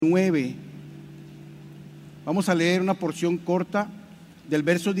9. Vamos a leer una porción corta del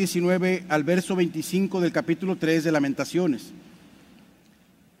verso 19 al verso 25 del capítulo 3 de Lamentaciones.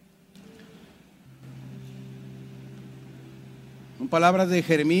 Son palabras de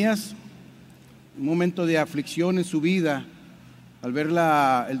Jeremías, un momento de aflicción en su vida, al ver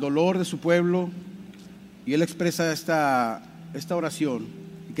el dolor de su pueblo, y él expresa esta oración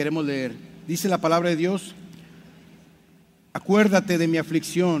y queremos leer. Dice la palabra de Dios: acuérdate de mi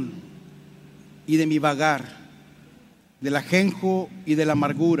aflicción y de mi vagar, del ajenjo y de la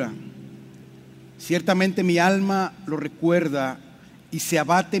amargura. Ciertamente mi alma lo recuerda y se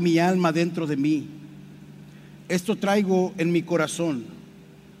abate mi alma dentro de mí. Esto traigo en mi corazón,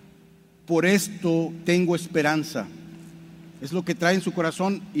 por esto tengo esperanza. Es lo que trae en su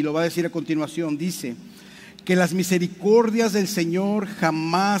corazón y lo va a decir a continuación. Dice que las misericordias del Señor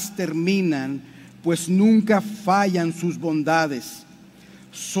jamás terminan, pues nunca fallan sus bondades.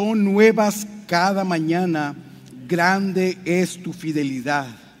 Son nuevas cada mañana, grande es tu fidelidad.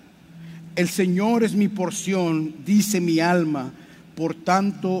 El Señor es mi porción, dice mi alma, por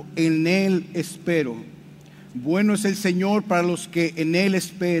tanto en Él espero. Bueno es el Señor para los que en Él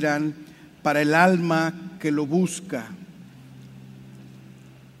esperan, para el alma que lo busca.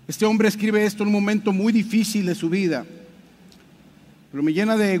 Este hombre escribe esto en un momento muy difícil de su vida, pero me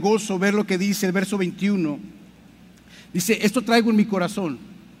llena de gozo ver lo que dice el verso 21. Dice: esto traigo en mi corazón,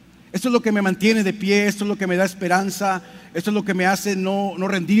 esto es lo que me mantiene de pie, esto es lo que me da esperanza, esto es lo que me hace no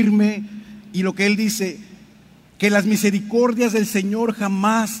rendirme. Y lo que él dice, que las misericordias del Señor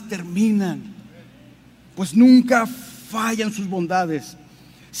jamás terminan, pues nunca fallan sus bondades.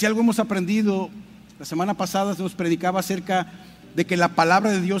 Si algo hemos aprendido, la semana pasada se nos predicaba acerca de que la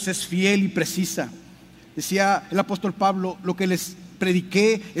palabra de Dios es fiel y precisa. Decía el apóstol Pablo: lo que les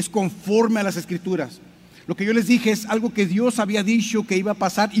prediqué es conforme a las Escrituras. Lo que yo les dije es algo que Dios había dicho que iba a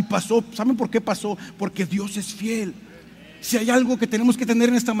pasar y pasó. ¿Saben por qué pasó? Porque Dios es fiel. Si hay algo que tenemos que tener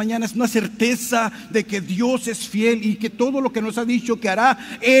en esta mañana es una certeza de que Dios es fiel y que todo lo que nos ha dicho que hará,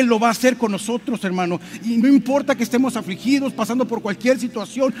 Él lo va a hacer con nosotros, hermano. Y no importa que estemos afligidos, pasando por cualquier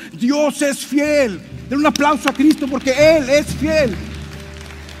situación, Dios es fiel. Den un aplauso a Cristo porque Él es fiel.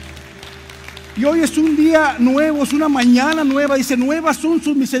 Y hoy es un día nuevo, es una mañana nueva. Dice: nuevas son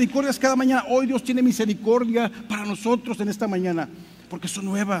sus misericordias cada mañana. Hoy Dios tiene misericordia para nosotros en esta mañana, porque son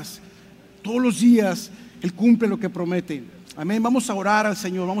nuevas. Todos los días Él cumple lo que promete. Amén. Vamos a orar al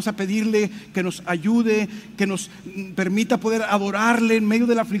Señor, vamos a pedirle que nos ayude, que nos permita poder adorarle en medio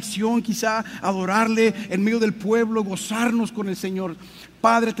de la aflicción, quizá adorarle en medio del pueblo, gozarnos con el Señor.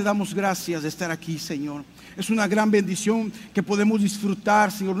 Padre, te damos gracias de estar aquí, Señor. Es una gran bendición que podemos disfrutar,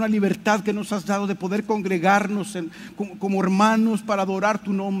 Señor, una libertad que nos has dado de poder congregarnos como hermanos para adorar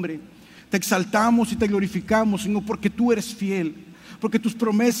tu nombre. Te exaltamos y te glorificamos, Señor, porque tú eres fiel, porque tus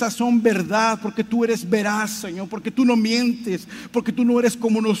promesas son verdad, porque tú eres veraz, Señor, porque tú no mientes, porque tú no eres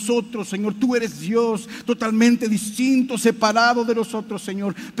como nosotros, Señor. Tú eres Dios totalmente distinto, separado de nosotros,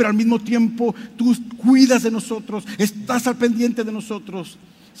 Señor, pero al mismo tiempo tú cuidas de nosotros, estás al pendiente de nosotros.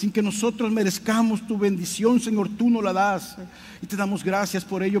 Sin que nosotros merezcamos tu bendición, Señor, tú nos la das. Y te damos gracias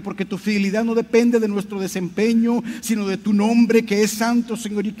por ello, porque tu fidelidad no depende de nuestro desempeño, sino de tu nombre, que es santo,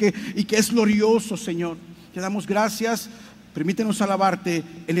 Señor, y que es glorioso, Señor. Te damos gracias. Permítenos alabarte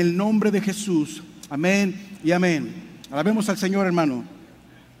en el nombre de Jesús. Amén y amén. Alabemos al Señor, hermano.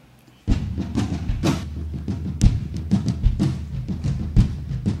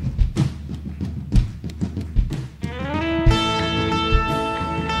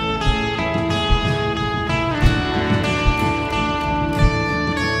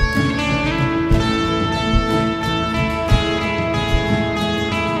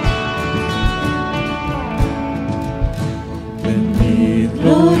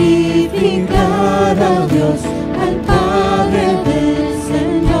 Glorificar a Dios, al Padre del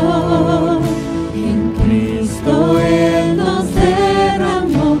Señor. En Cristo Él nos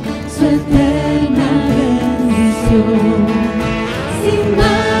derramó su eterna bendición. Sin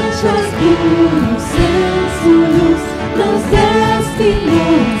manchas, puros en su luz, nos destinó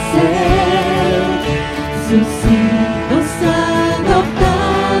a ser sus hijos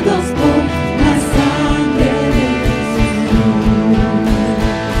adoptados por la sangre de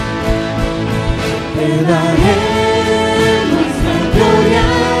Te daremos la gloria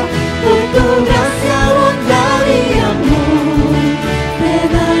por tu gracia, bondad y amor. Te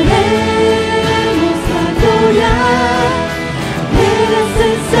daremos la gloria, eres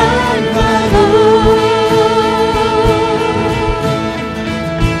el Salvador.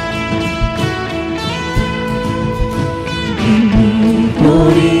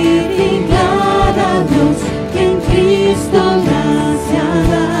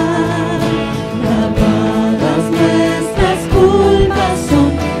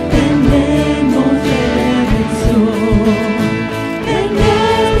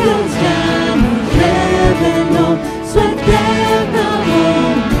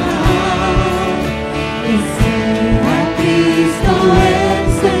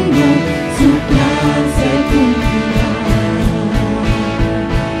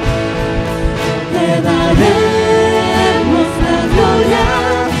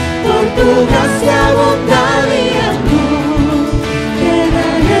 gracia, bondad y amor, te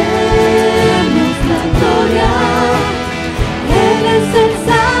daremos la gloria. Él es el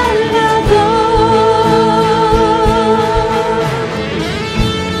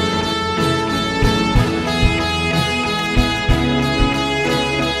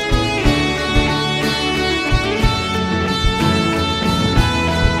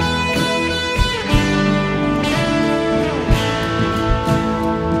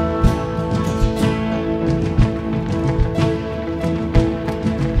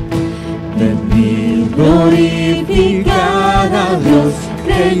glorificad a Dios,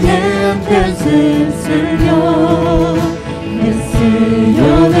 creyentes del Señor. El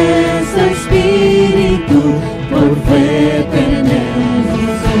sello de su Espíritu, por fe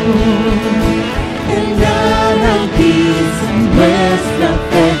tenemos hoy. Él garantiza nuestra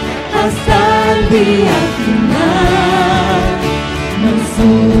fe hasta el día final. Nos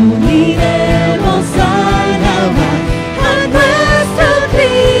uniremos a alabar a nuestro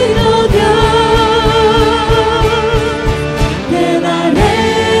Trino Dios.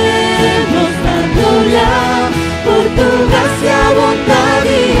 Por tu gracia, bondad y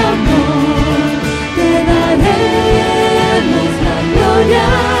amor, te daremos la gloria.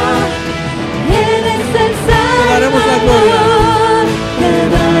 Eres el Salvador, te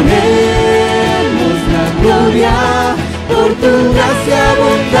daremos la gloria. Por tu gracia,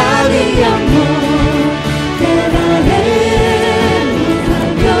 bondad y amor, te daremos la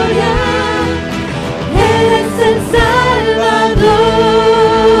gloria. Eres el Salvador.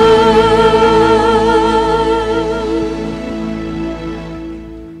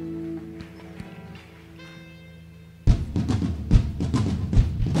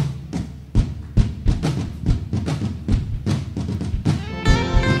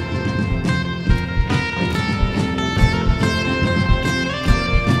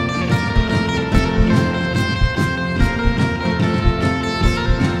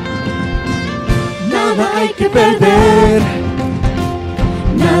 Nada hay que perder,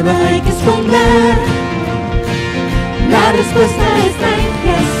 nada hay que esconder. La respuesta está en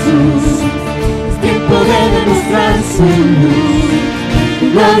Jesús. Es tiempo de demostrar su luz. Tu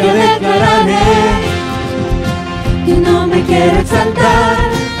gloria declararé, tu nombre quiero exaltar.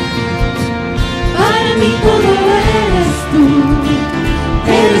 Para mí todo eres tú,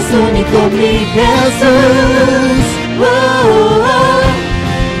 eres único mi Jesús. Oh, oh, oh.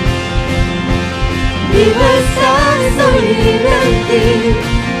 Vivo estás, soy libre en ti,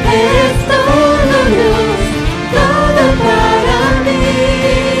 eres todo Dios, todo para mí.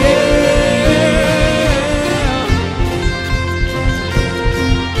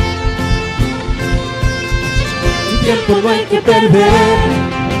 El tiempo no hay que perder,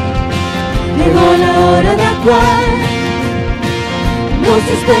 llegó la hora de actuar. Nos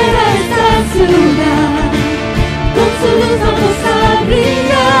espera esta ciudad, con su luz vamos a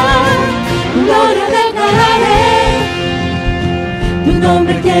brillar. Gloria declararé, tu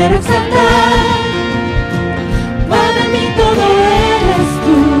nombre quiero exaltar. Para mí todo eres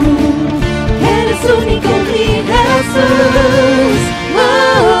tú, eres único mi Jesús. Oh,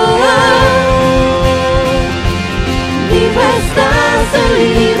 oh, oh. Vivo estás, soy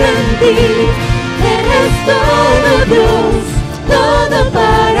libre en ti, eres todo Dios, todo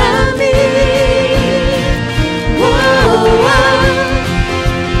para mí. Oh, oh, oh.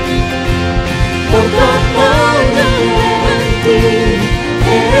 Por tu amor yo creo en ti,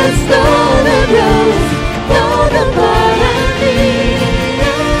 eres todo Dios, todo para mí.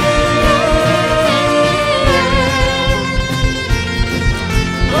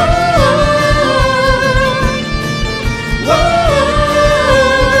 Oh, oh, oh, oh,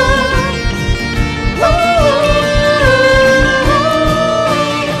 oh, oh.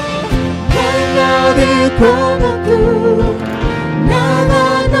 No hay nadie como tú, nada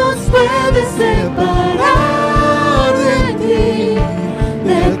nos puede separar de ti,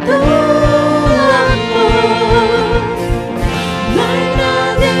 de tu amor. No hay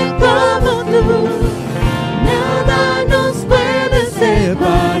nadie como tú, nada nos puede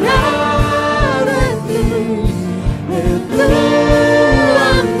separar de ti, de tu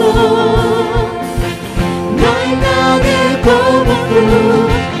amor. No hay nadie como tú,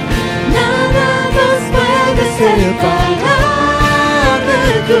 nada nos puede separar de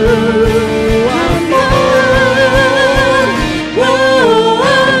tu amor. Oh,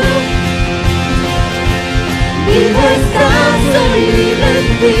 oh. Vivo estás, soy libre en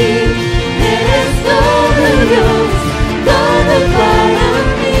ti, eres todo Dios, todo para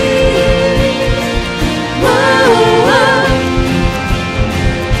mí. Oh, oh, oh.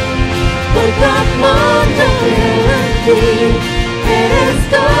 Por tu amor yo creo en ti, eres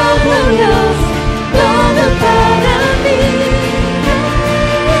todo Dios.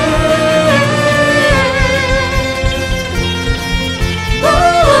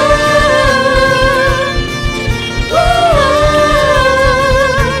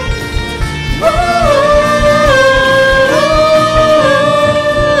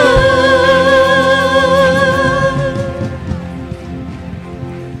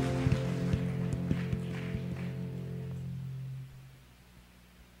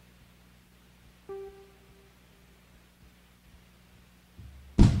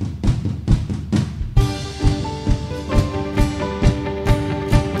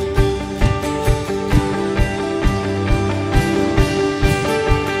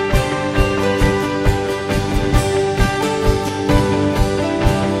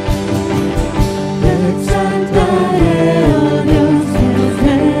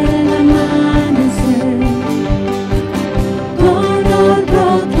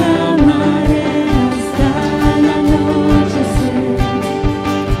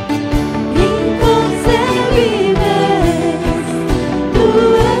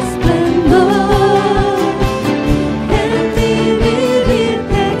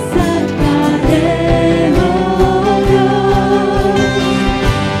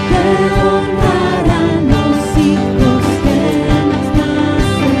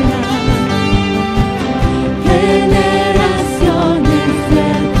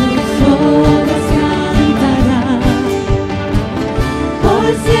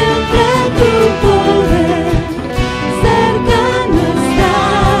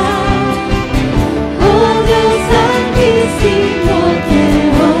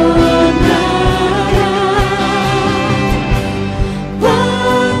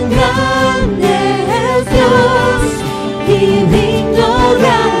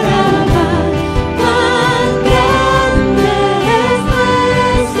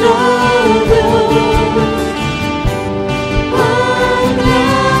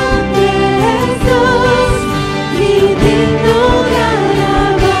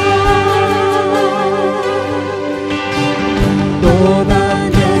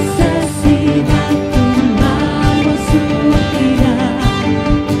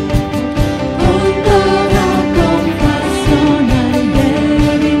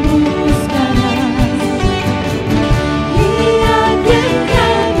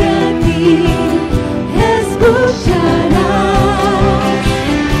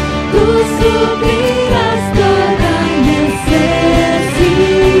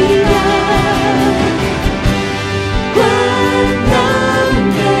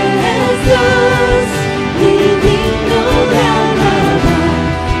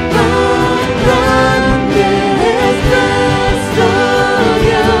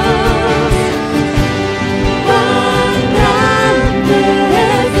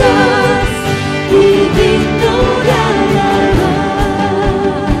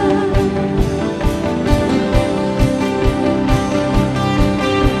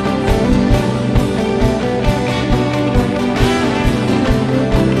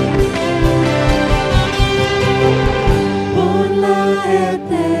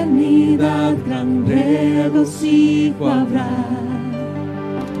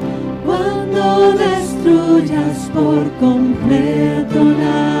 por completo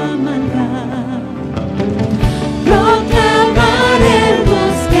la maldad.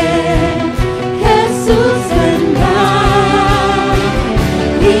 Proclamaremos que Jesús vendrá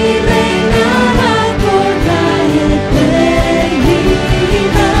y reinará por la eternidad.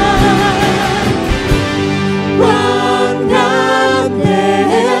 Cuán grande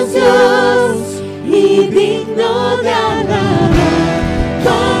es Dios y digno de alabar.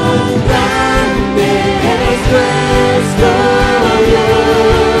 Cuán grande es nuestro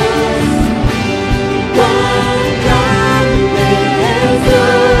Dios. Cuán grande es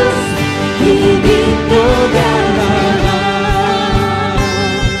Dios y digno de alabar.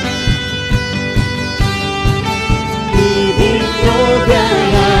 Y digno de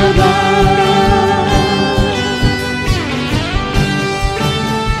alabar.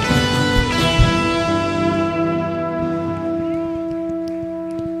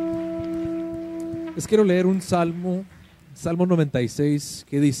 Les quiero leer un salmo, Salmo 96,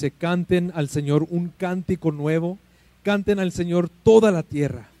 que dice: canten al Señor un cántico nuevo, canten al Señor toda la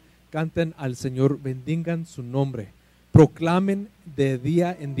tierra, canten al Señor, bendigan su nombre, proclamen de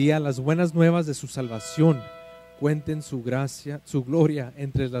día en día las buenas nuevas de su salvación, cuenten su gracia, su gloria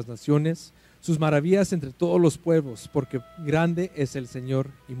entre las naciones, sus maravillas entre todos los pueblos, porque grande es el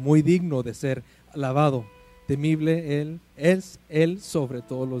Señor y muy digno de ser alabado, temible es Él sobre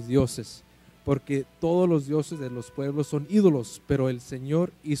todos los dioses. Porque todos los dioses de los pueblos son ídolos, pero el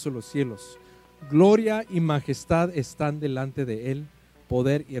Señor hizo los cielos. Gloria y majestad están delante de Él,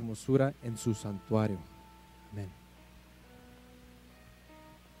 poder y hermosura en su santuario. Amén.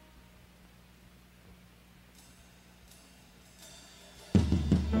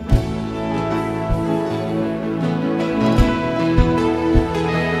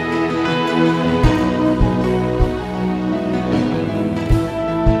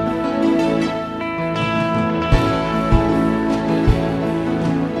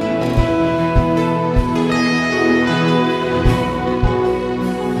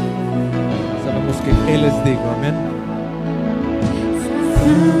 Él es digno, amén.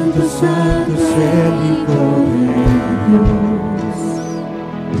 Santo, santo es el Hijo de Dios.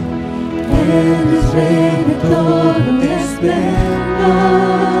 Él es Rey de todo esplendor,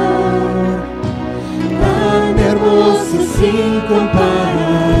 tan hermoso sin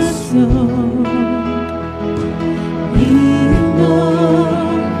comparación. Digno,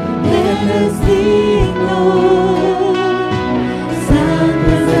 Él es digno. Santo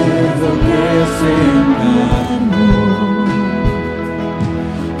es el Verbo que se encarnó,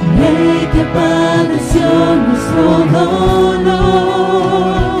 Rey que padeció nuestro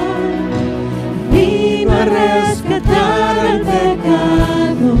dolor, vino a rescatar al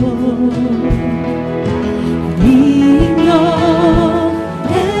pecado. Digno,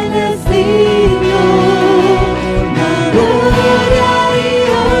 Él es digno, la gloria y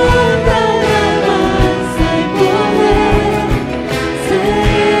honra, alabanza y poder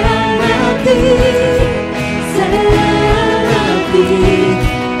sean a ti,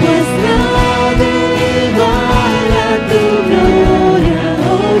 pues nadie iguala tu gloria,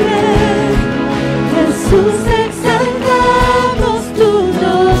 oh Rey. Jesús, exaltamos tu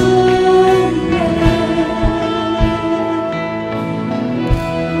nombre.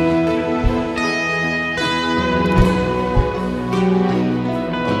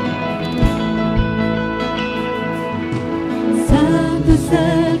 Santo es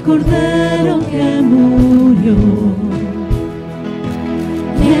el Cordero que murió,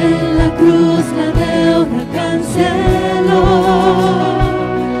 y en la cruz la deuda canceló,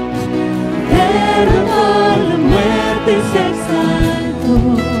 derrotó la muerte y se exaltó.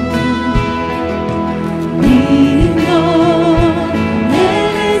 Digno,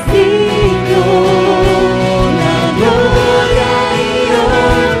 Él es digno, la gloria y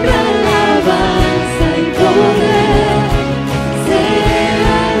honra, alabanza y poder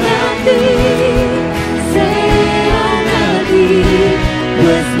sean a ti,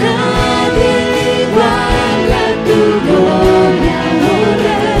 pues nadie iguala tu gloria, oh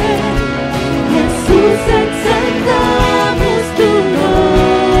Rey. Jesús, exaltamos tu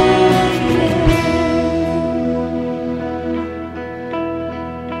nombre.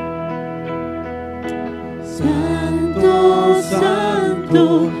 Santo, santo,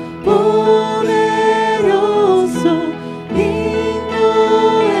 poderoso, digno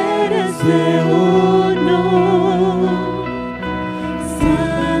eres de honor.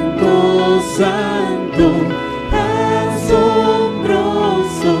 Santo,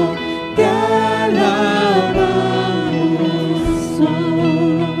 asombroso, te alabamos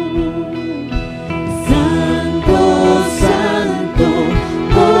hoy. Santo, santo,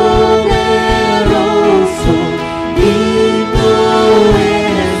 poderoso,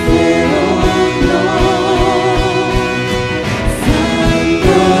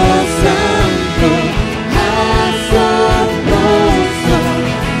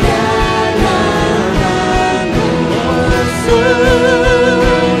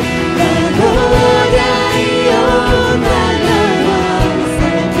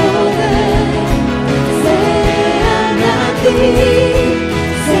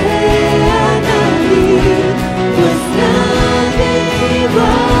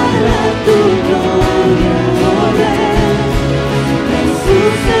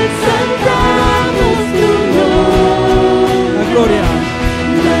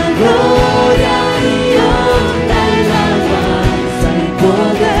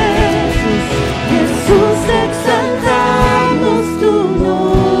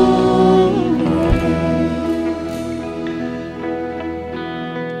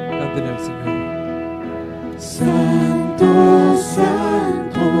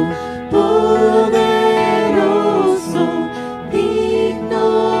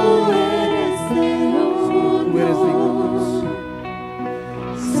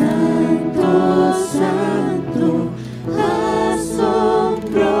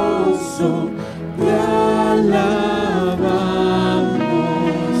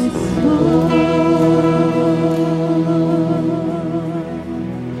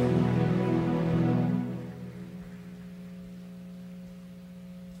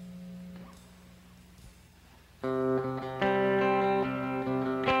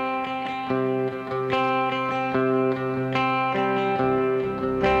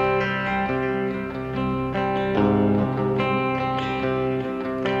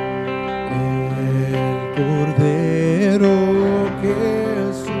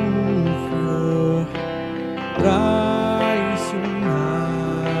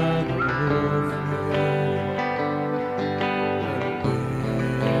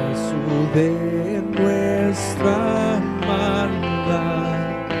 de nuestra maldad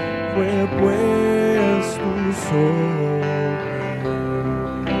fue puesto sobre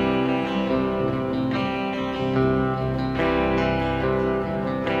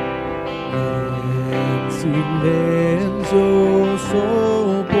en silencio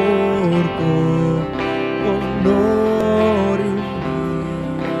soportó dolor y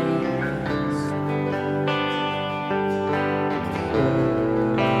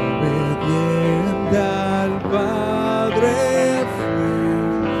obediente al Padre fue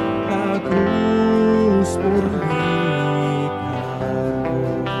la cruz por mí cargó.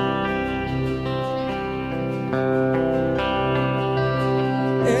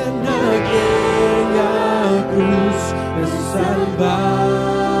 En aquella cruz me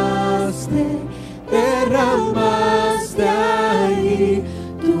salvaste, derramaste allí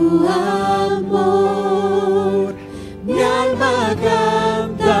tu amor, mi alma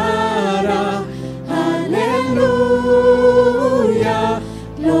cantará, aleluya,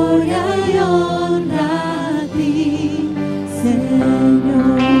 gloria y honra a ti,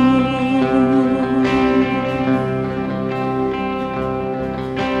 Señor.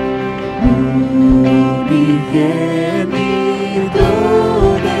 Unigénito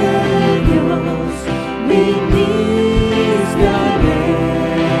de Dios, viniste a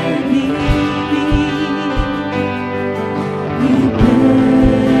redimir y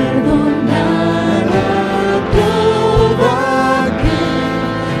perdonar a todo aquel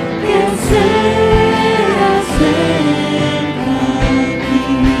que se acerca a ti.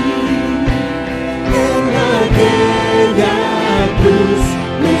 En aquella cruz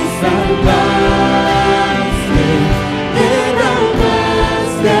me salvaste,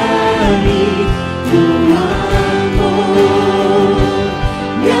 derramaste a mí tu amor,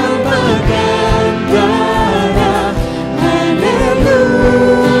 mi alma cantará,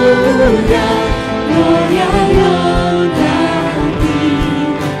 aleluya, gloria y honra a ti,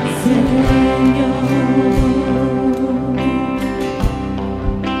 Señor.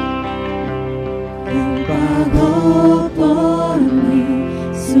 Él pagó por mí,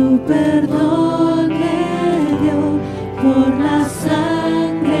 su perdón me dio por la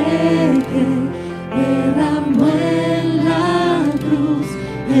sangre que derramó en la cruz.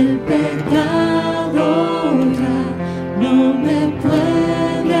 El pecado ya no me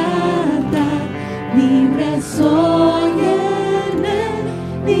puede atar, libre soy en él,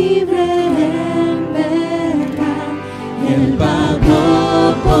 libre en verdad. Él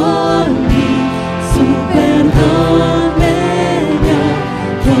pagó por mí, su perdón me dio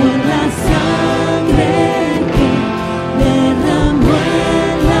por la sangre que derramó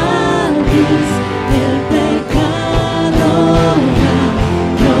en la cruz. El pecado ya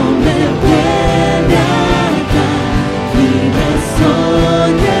no me puede atar, libre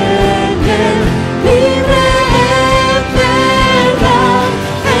soy en él, libre en verdad.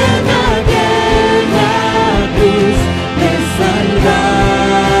 En aquella cruz me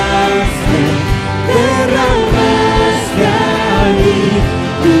salvaste, derramaste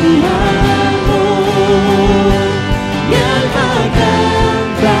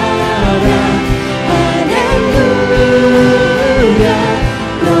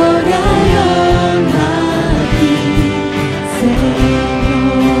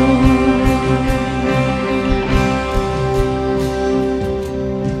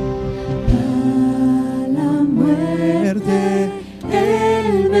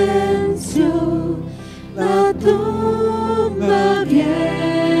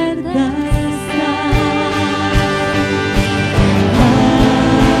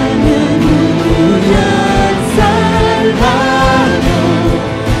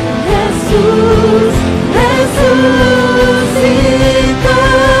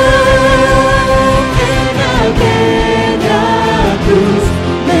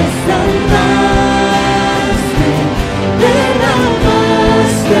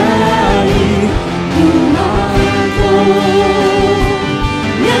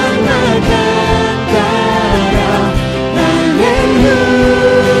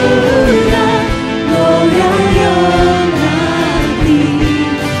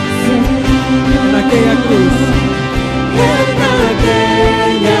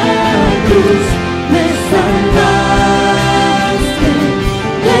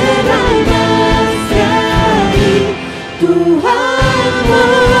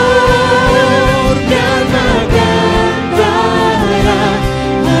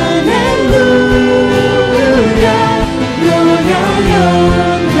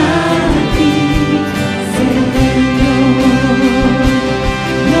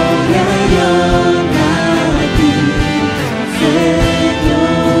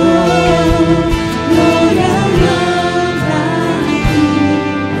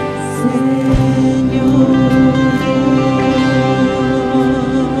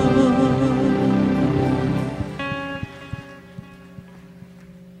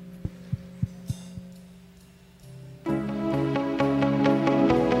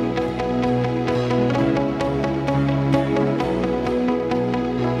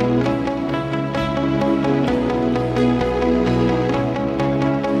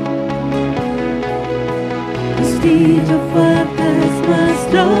castillo fuerte es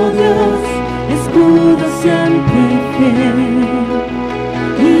nuestro Dios, escudo siempre fiel.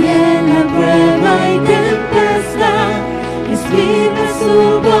 Y en la prueba y tempestad es firme su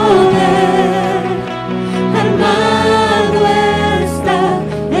poder. Armado está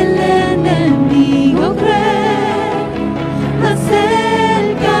el enemigo cruel, mas él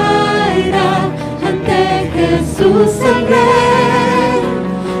caerá ante Jesús el Rey.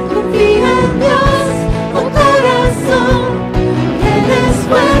 Confía en Dios con corazón, Él es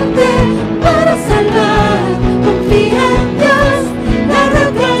fuerte para salvar. Confía en Dios, la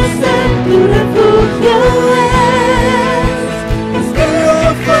roca es Él, tu refugio es. Castillo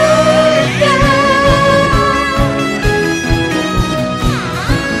fuerte.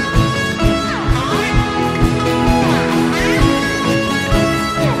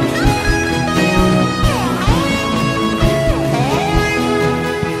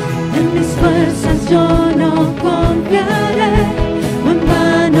 En mis fuerzas yo no confiaré, no en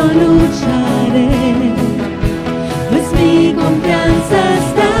vano lucharé, pues mi confianza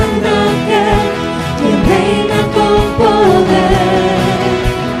está en aquel que reina con poder.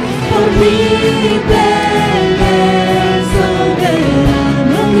 Por mi pelea,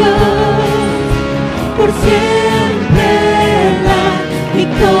 soberano Dios, por siempre la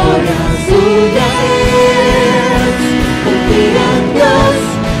victoria suya es. Confía en Dios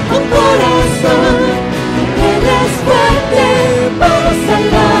con corazón, Él es fuerte para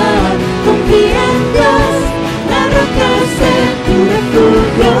salvar. Confía en Dios, la roca es Él, tu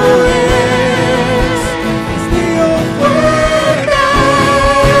refugio es. Castillo fuerte.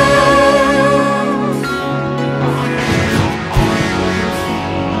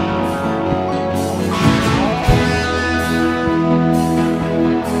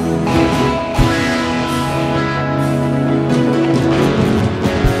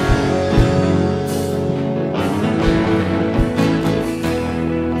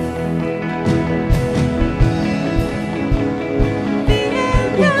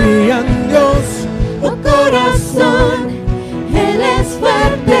 Confía en Dios, Oh corazón, Él es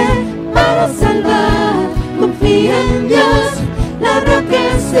fuerte para salvar. Confía en Dios, la roca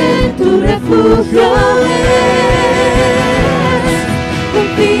es Él, tu refugio es.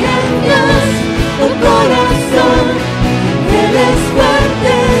 Confía en Dios, oh corazón, Él es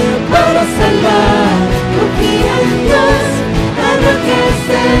fuerte para salvar. Confía en Dios, la roca es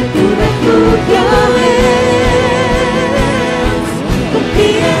Él, tu refugio es.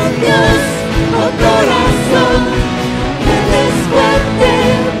 Confía en Dios, oh corazón, Él es fuerte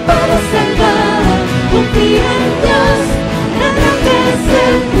para salvar. Confía en Dios, la roca es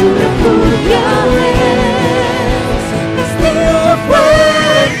Él, tu refugio es. Castillo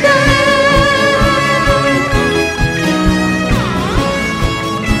fuerte.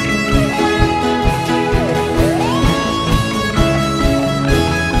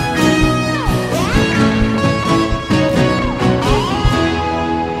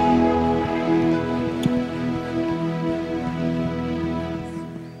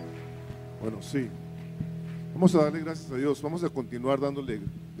 Bueno, sí. Vamos a darle gracias a Dios. Vamos a continuar dándole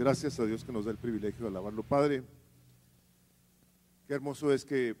gracias a Dios que nos da el privilegio de alabarlo. Padre, qué hermoso es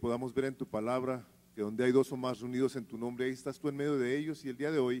que podamos ver en tu palabra que donde hay dos o más reunidos en tu nombre, ahí estás tú en medio de ellos. Y el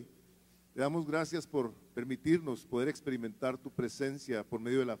día de hoy te damos gracias por permitirnos poder experimentar tu presencia por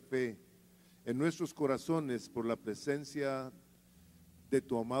medio de la fe en nuestros corazones, por la presencia de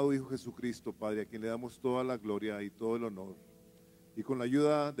tu amado Hijo Jesucristo, Padre, a quien le damos toda la gloria y todo el honor. Y con la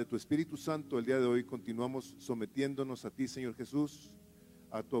ayuda de tu Espíritu Santo el día de hoy continuamos sometiéndonos a ti, Señor Jesús,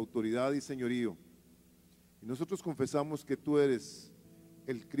 a tu autoridad y señorío. Y nosotros confesamos que tú eres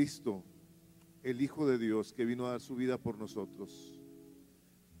el Cristo, el Hijo de Dios que vino a dar su vida por nosotros.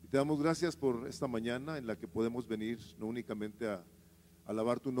 Y te damos gracias por esta mañana en la que podemos venir no únicamente a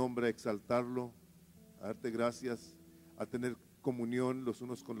alabar tu nombre, a exaltarlo, a darte gracias, a tener comunión los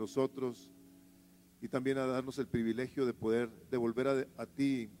unos con los otros, y también a darnos el privilegio de poder devolver a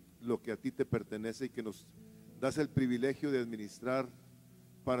ti lo que a ti te pertenece y que nos das el privilegio de administrar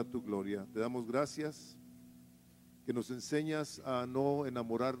para tu gloria. Te damos gracias, que nos enseñas a no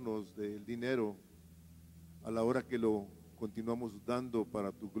enamorarnos del dinero a la hora que lo continuamos dando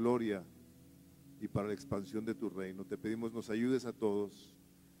para tu gloria y para la expansión de tu reino. Te pedimos nos ayudes a todos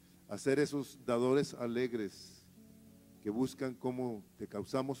a ser esos dadores alegres que buscan cómo te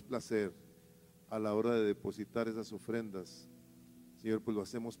causamos placer a la hora de depositar esas ofrendas. Señor, pues lo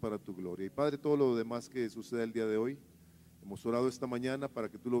hacemos para tu gloria. Y Padre, todo lo demás que sucede el día de hoy, hemos orado esta mañana para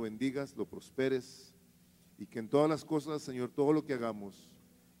que tú lo bendigas, lo prosperes, y que en todas las cosas, Señor, todo lo que hagamos,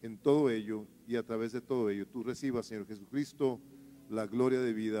 en todo ello y a través de todo ello, tú recibas, Señor Jesucristo, la gloria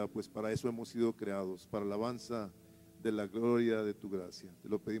de vida, pues para eso hemos sido creados, para alabanza de la gloria de tu gracia. Te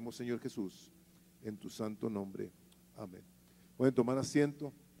lo pedimos, Señor Jesús, en tu santo nombre. Amén. Pueden tomar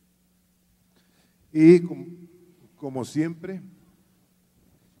asiento. Y como siempre,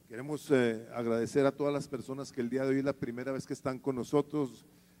 queremos agradecer a todas las personas que el día de hoy es la primera vez que están con nosotros.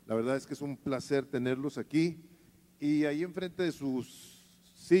 La verdad es que es un placer tenerlos aquí. Y ahí enfrente de sus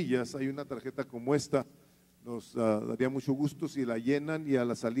sillas hay una tarjeta como esta. Nos daría mucho gusto si la llenan y a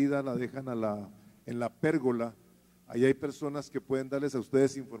la salida la dejan en la pérgola. Ahí hay personas que pueden darles a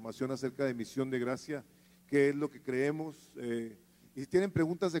ustedes información acerca de Misión de Gracia, qué es lo que creemos. Y si tienen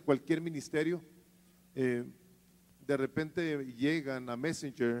preguntas de cualquier ministerio, de repente llegan a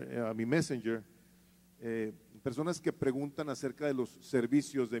mi Messenger, personas que preguntan acerca de los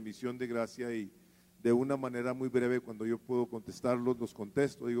servicios de Misión de Gracia, y de una manera muy breve, cuando yo puedo contestarlos, los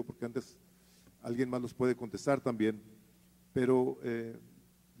contesto, digo, porque antes alguien más los puede contestar también, pero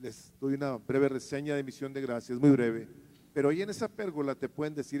les doy una breve reseña de Misión de Gracia, es muy breve, pero ahí en esa pérgola te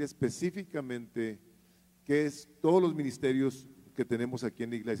pueden decir específicamente qué es todos los ministerios que tenemos aquí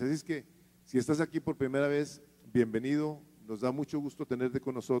en la iglesia. Así es que si estás aquí por primera vez, bienvenido, nos da mucho gusto tenerte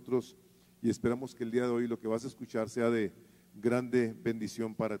con nosotros y esperamos que el día de hoy lo que vas a escuchar sea de grande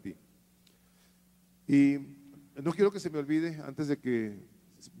bendición para ti. Y no quiero que se me olvide, antes de que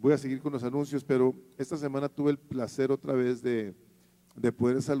voy a seguir con los anuncios, pero esta semana tuve el placer otra vez de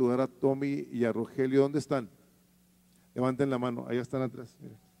poder saludar a Tommy y a Rogelio. ¿Dónde están? Levanten la mano, ahí están atrás.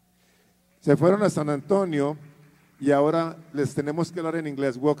 Miren. Se fueron a San Antonio y ahora les tenemos que hablar en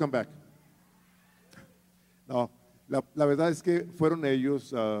inglés. Welcome back. No, la verdad es que fueron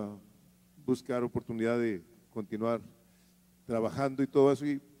ellos a buscar oportunidad de continuar trabajando y todo eso,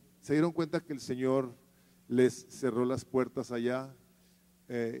 y se dieron cuenta que el Señor les cerró las puertas allá,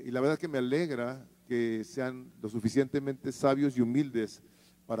 y la verdad que me alegra que sean lo suficientemente sabios y humildes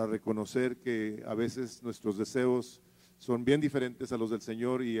para reconocer que a veces nuestros deseos son bien diferentes a los del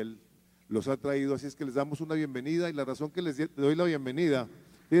Señor y Él los ha traído. Así es que les damos una bienvenida, y la razón que les doy la bienvenida,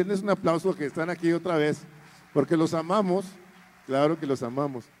 denles un aplauso que están aquí otra vez, porque los amamos, claro que los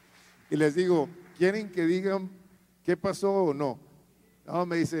amamos. Y les digo, ¿quieren que digan qué pasó o no? No,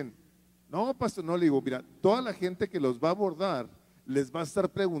 me dicen, no, pastor, no. Le digo, mira, toda la gente que los va a abordar les va a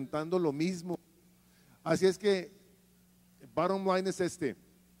estar preguntando lo mismo. Así es que, bottom line es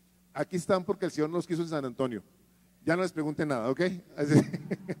aquí están porque el Señor nos quiso en San Antonio. Ya no les pregunten nada, ¿ok?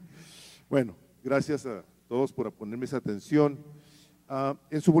 Bueno, gracias a todos por ponerme esa atención.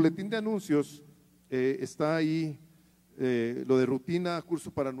 En su boletín de anuncios está ahí lo de rutina,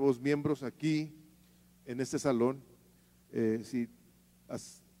 curso para nuevos miembros aquí en este salón. Si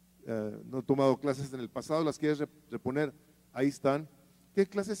has no tomado clases en el pasado, las quieres reponer, ahí están. ¿Qué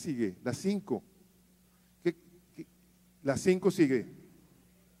clase sigue? La 5. La 5 sigue.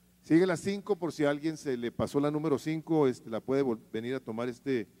 Sigue la 5, por si a alguien se le pasó la número 5, la puede venir a tomar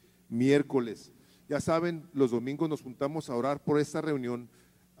este miércoles. Ya saben, los domingos nos juntamos a orar por esta reunión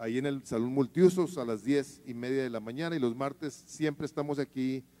ahí en el salón multiusos a las 10:30 de la mañana, y los martes siempre estamos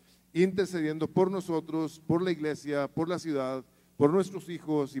aquí intercediendo por nosotros, por la iglesia, por la ciudad, por nuestros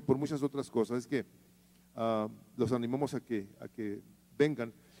hijos y por muchas otras cosas. Es que los animamos a que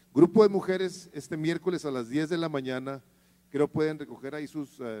vengan. Grupo de mujeres este miércoles a las 10 de la mañana, creo pueden recoger ahí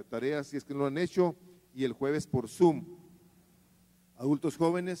sus tareas si es que no lo han hecho, y el jueves por Zoom. Adultos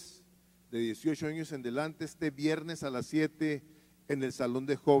jóvenes de 18 años en adelante, este viernes a las 7 en el salón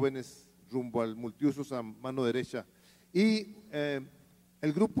de jóvenes rumbo al multiusos a mano derecha. Y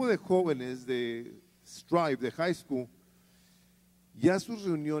el grupo de jóvenes de Strive, de High School, ya sus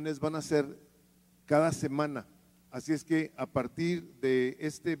reuniones van a ser cada semana. Así es que a partir de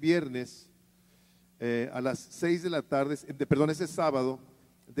este viernes a las 6 de la tarde, este sábado,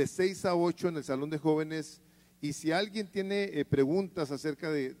 de 6 a 8 en el salón de jóvenes. Y si alguien tiene preguntas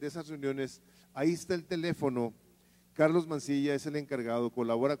acerca de esas reuniones, ahí está el teléfono. Carlos Mancilla es el encargado,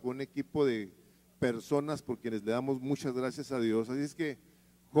 colabora con un equipo de personas por quienes le damos muchas gracias a Dios. Así es que,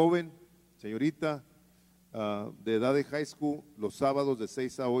 joven, señorita, de edad de high school, los sábados de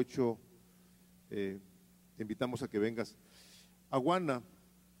 6 a 8, te invitamos a que vengas. Aguana,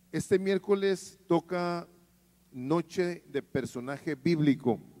 este miércoles toca noche de personaje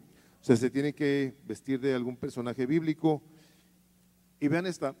bíblico. O sea, se tiene que vestir de algún personaje bíblico. Y vean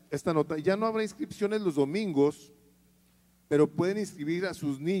esta nota, ya no habrá inscripciones los domingos, pero pueden inscribir a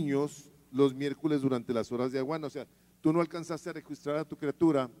sus niños los miércoles durante las horas de Aguana. O sea, tú no alcanzaste a registrar a tu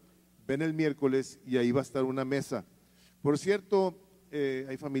criatura, ven el miércoles y ahí va a estar una mesa. Por cierto,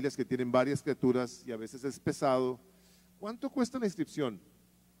 hay familias que tienen varias criaturas y a veces es pesado. ¿Cuánto cuesta la inscripción?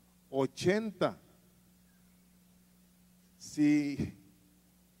 80. Si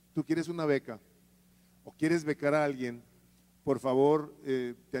tú quieres una beca o quieres becar a alguien, por favor,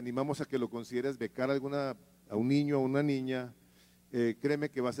 te animamos a que lo consideres becar a un niño o una niña. Créeme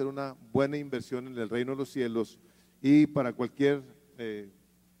que va a ser una buena inversión en el reino de los cielos. Y para cualquier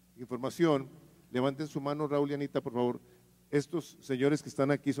información, levanten su mano, Raúl y Anita, por favor. Estos señores que están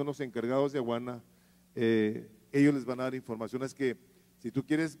aquí son los encargados de aduana. Ellos les van a dar información. Es que si tú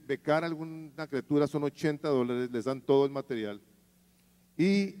quieres becar a alguna criatura, son $80, les dan todo el material.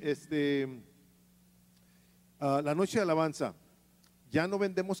 Y la noche de alabanza, ya no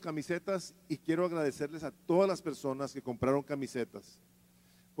vendemos camisetas, y quiero agradecerles a todas las personas que compraron camisetas,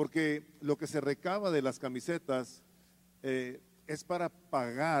 porque lo que se recaba de las camisetas es para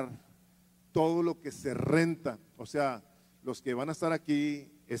pagar todo lo que se renta. O sea, los que van a estar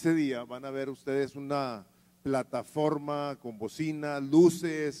aquí ese día van a ver ustedes una plataforma con bocina,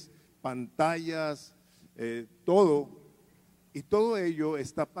 luces, pantallas, todo, y todo ello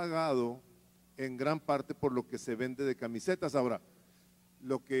está pagado en gran parte por lo que se vende de camisetas. Ahora,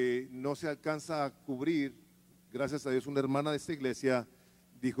 lo que no se alcanza a cubrir, gracias a Dios, una hermana de esta iglesia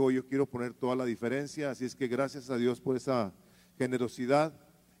dijo: yo quiero poner toda la diferencia. Así es que gracias a Dios por esa generosidad.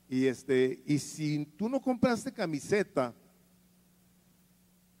 Y si tú no compraste camiseta,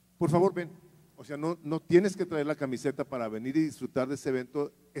 por favor ven. O sea, no tienes que traer la camiseta para venir y disfrutar de ese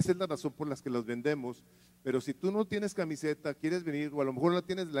evento. Esa es la razón por la que los vendemos. Pero si tú no tienes camiseta, quieres venir, o a lo mejor la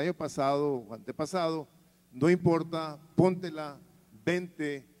tienes del año pasado o antepasado, no importa, póntela,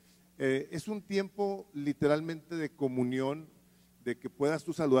 vente. Es un tiempo literalmente de comunión, de que puedas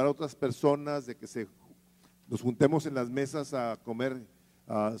tú saludar a otras personas, de que nos juntemos en las mesas a comer.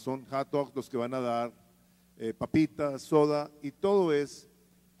 Son hot dogs los que van a dar, papitas, soda, y todo es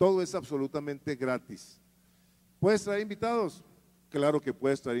absolutamente gratis. ¿Puedes traer invitados? Claro que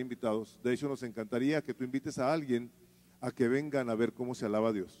puedes traer invitados. De hecho, nos encantaría que tú invites a alguien a que vengan a ver cómo se alaba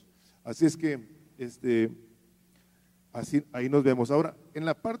a Dios. Así es que ahí nos vemos. Ahora, en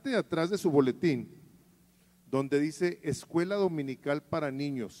la parte de atrás de su boletín, donde dice Escuela Dominical para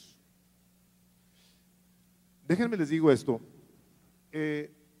Niños, déjenme les digo esto.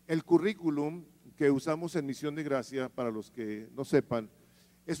 El currículum que usamos en Misión de Gracia, para los que no sepan,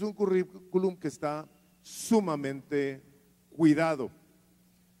 es un currículum que está sumamente cuidado.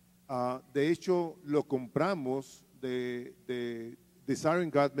 De hecho, lo compramos de Desiring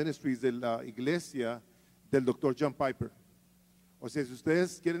God Ministries, de la iglesia del Dr. John Piper. O sea, si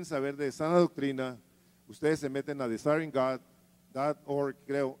ustedes quieren saber de sana doctrina, ustedes se meten a desiringgod.org,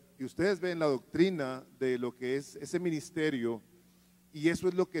 creo, y ustedes ven la doctrina de lo que es ese ministerio, y eso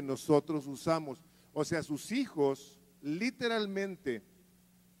es lo que nosotros usamos. O sea, sus hijos literalmente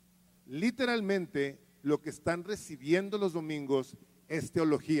lo que están recibiendo los domingos es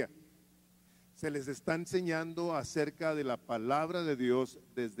teología. Se les está enseñando acerca de la palabra de Dios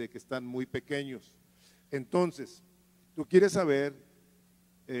desde que están muy pequeños. Entonces, tú quieres saber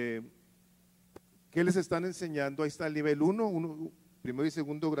qué les están enseñando. Ahí está el nivel 1, primero y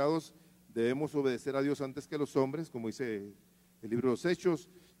segundo grados. Debemos obedecer a Dios antes que a los hombres, como dice el libro de los Hechos.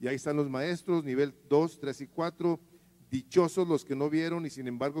 Y ahí están los maestros, nivel 2, 3 y 4. Dichosos los que no vieron y sin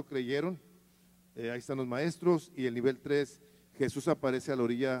embargo creyeron. Ahí están los maestros. Y el nivel 3, Jesús aparece a la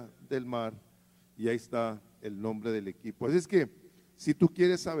orilla del mar, y ahí está el nombre del equipo. Así es que si tú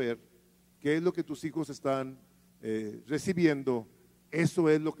quieres saber qué es lo que tus hijos están recibiendo, eso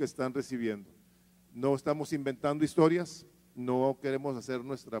es lo que están recibiendo. No estamos inventando historias, no queremos hacer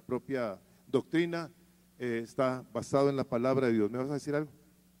nuestra propia doctrina, está basado en la palabra de Dios. ¿Me vas a decir algo?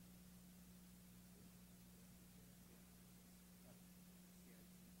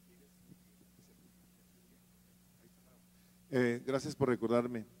 Gracias por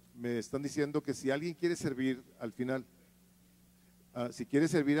recordarme. Me están diciendo que si alguien quiere servir al final, si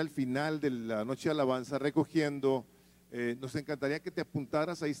quieres servir al final de la noche de alabanza recogiendo, nos encantaría que te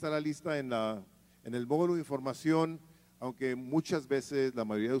apuntaras. Ahí está la lista en el módulo de información. Aunque muchas veces la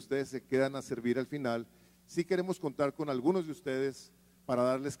mayoría de ustedes se quedan a servir al final, sí queremos contar con algunos de ustedes para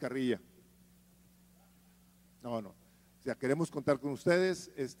darles carrilla. No. O sea, queremos contar con ustedes.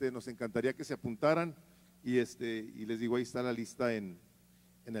 Nos encantaría que se apuntaran, y les digo, ahí está la lista en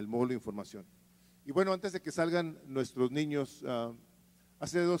el módulo de información. Y bueno, antes de que salgan nuestros niños,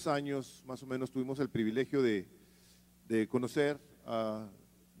 hace 2 años más o menos tuvimos el privilegio de conocer a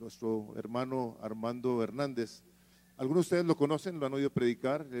nuestro hermano Armando Hernandez. Algunos de ustedes lo conocen, lo han oído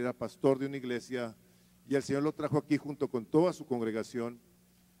predicar. Él era pastor de una iglesia y el Señor lo trajo aquí junto con toda su congregación.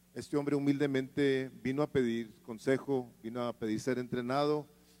 Este hombre humildemente vino a pedir consejo, vino a pedir ser entrenado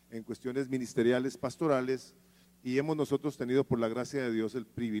en cuestiones ministeriales, pastorales, y hemos nosotros tenido, por la gracia de Dios, el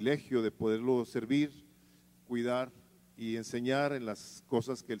privilegio de poderlo servir, cuidar y enseñar en las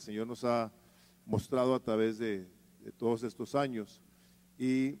cosas que el Señor nos ha mostrado a través de todos estos años.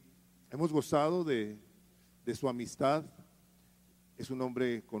 Y hemos gozado de su amistad. Es un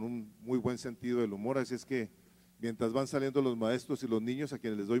hombre con un muy buen sentido del humor, así es que mientras van saliendo los maestros y los niños, a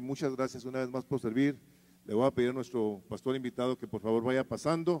quienes les doy muchas gracias una vez más por servir, le voy a pedir a nuestro pastor invitado que por favor vaya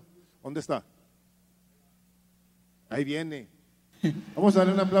pasando. ¿Dónde está? Ahí viene. Vamos a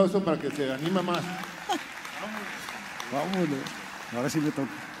darle un aplauso para que se anime más. Vámonos. Ahora sí me toca.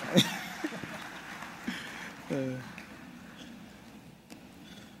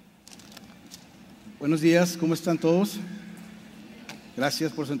 Buenos días, ¿cómo están todos?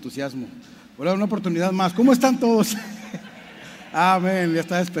 Gracias por su entusiasmo. Ahora una oportunidad más. ¿Cómo están todos? Amén, ya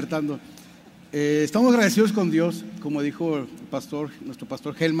está despertando. Estamos agradecidos con Dios, como dijo el pastor, nuestro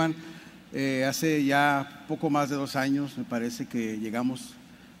pastor Hellman. Hace ya poco más de 2 años, me parece, que llegamos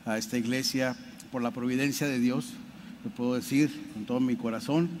a esta iglesia por la providencia de Dios, lo puedo decir con todo mi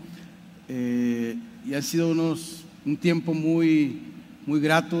corazón. Y ha sido un tiempo muy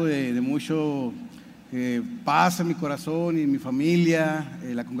grato, de mucho paz en mi corazón y en mi familia,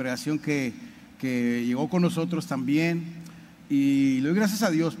 la congregación que llegó con nosotros también. Y le doy gracias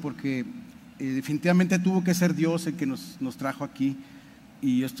a Dios porque definitivamente tuvo que ser Dios el que nos trajo aquí.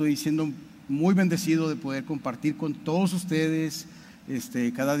 Y yo estoy siendo muy bendecido de poder compartir con todos ustedes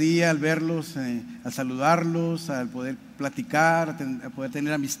cada día, al verlos, al saludarlos, al poder platicar, a poder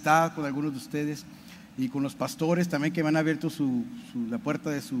tener amistad con algunos de ustedes y con los pastores también, que me han abierto la puerta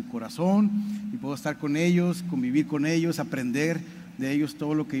de su corazón, y puedo estar con ellos, convivir con ellos, aprender de ellos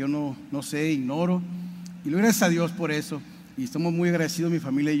todo lo que yo no sé, ignoro. Y le doy gracias a Dios por eso, y estamos muy agradecidos mi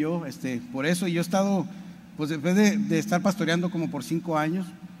familia y yo por eso. Y yo he estado, pues después de estar pastoreando como por 5 años,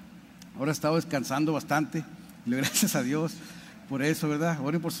 ahora he estado descansando bastante. Le doy gracias a Dios por eso, ¿verdad?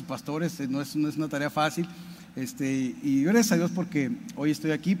 Oren por sus pastores, no es una tarea fácil. Y gracias a Dios porque hoy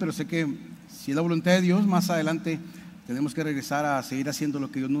estoy aquí, pero sé que si es la voluntad de Dios, más adelante tenemos que regresar a seguir haciendo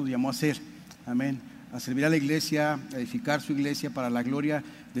lo que Dios nos llamó a hacer. Amén. A servir a la iglesia, a edificar su iglesia para la gloria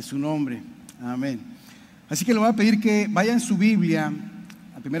de su nombre. Amén. Así que le voy a pedir que vaya en su Biblia,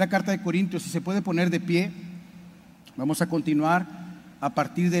 la primera carta de Corintios, si se puede poner de pie. Vamos a continuar a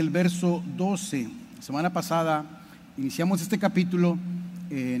partir del verso 12. La semana pasada iniciamos este capítulo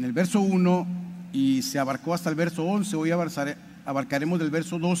en el verso 1 y se abarcó hasta el verso 11. Hoy abarcaremos del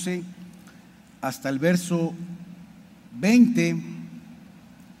verso 12 hasta el verso 20.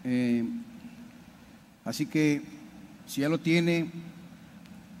 Así que si ya lo tiene,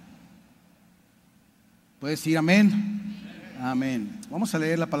 puede decir amén. Amén. Vamos a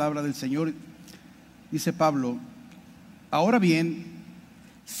leer la palabra del Señor. Dice Pablo: ahora bien,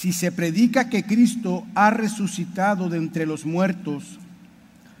 si se predica que Cristo ha resucitado de entre los muertos,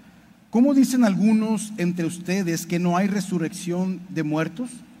 ¿cómo dicen algunos entre ustedes que no hay resurrección de muertos?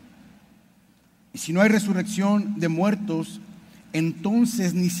 Y si no hay resurrección de muertos,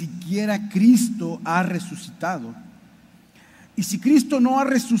 entonces ni siquiera Cristo ha resucitado. Y si Cristo no ha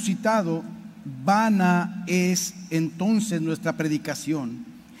resucitado, vana es entonces nuestra predicación,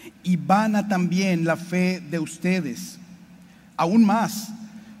 y vana también la fe de ustedes. Aún más,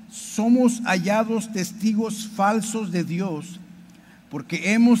 somos hallados testigos falsos de Dios,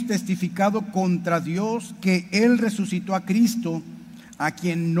 porque hemos testificado contra Dios que Él resucitó a Cristo, a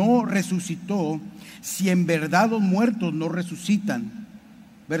quien no resucitó, si en verdad los muertos no resucitan.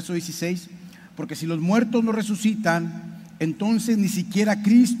 Verso 16: porque si los muertos no resucitan, entonces ni siquiera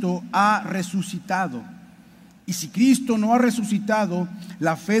Cristo ha resucitado. Y si Cristo no ha resucitado,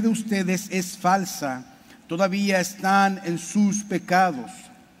 la fe de ustedes es falsa, todavía están en sus pecados.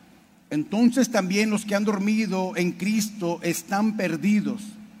 Entonces también los que han dormido en Cristo están perdidos.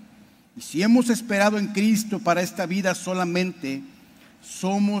 Y si hemos esperado en Cristo para esta vida solamente,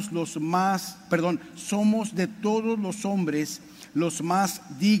 somos de todos los hombres los más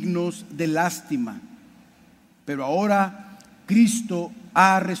dignos de lástima. Pero ahora Cristo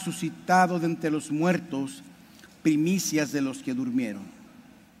ha resucitado de entre los muertos, primicias de los que durmieron.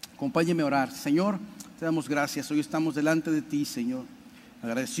 Acompáñeme a orar. Señor, te damos gracias. Hoy estamos delante de ti, Señor,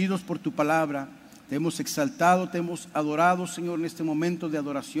 agradecidos por tu palabra. Te hemos exaltado, te hemos adorado, Señor, en este momento de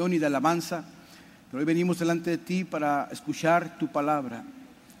adoración y de alabanza. Pero hoy venimos delante de ti para escuchar tu palabra.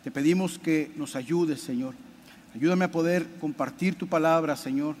 Te pedimos que nos ayudes, Señor. Ayúdame a poder compartir tu palabra,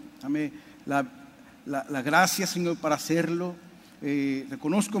 Señor. Dame la gracia, Señor, para hacerlo.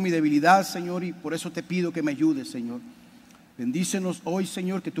 Reconozco mi debilidad, Señor, y por eso te pido que me ayudes, Señor. Bendícenos hoy,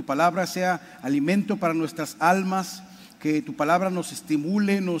 Señor, que tu palabra sea alimento para nuestras almas, que tu palabra nos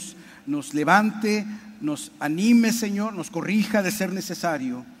estimule, nos levante, nos anime, Señor, nos corrija de ser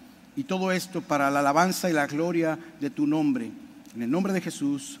necesario. y todo esto para la alabanza y la gloria de tu nombre. En el nombre de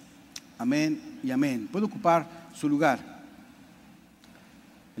Jesús, amén y amén. Puede ocupar su lugar.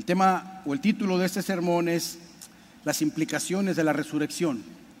 El tema o el título de este sermón es Las implicaciones de la resurrección.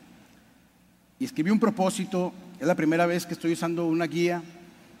 Y escribí un propósito. Es la primera vez que estoy usando una guía,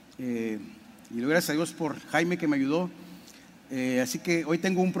 y gracias a Dios por Jaime que me ayudó. Así que hoy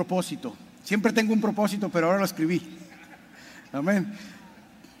tengo un propósito. Siempre tengo un propósito, pero ahora lo escribí. Amén.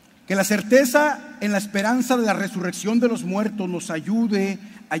 Que la certeza en la esperanza de la resurrección de los muertos nos ayude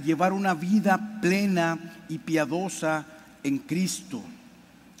a llevar una vida plena y piadosa en Cristo.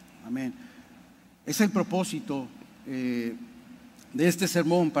 Amén. Es el propósito de este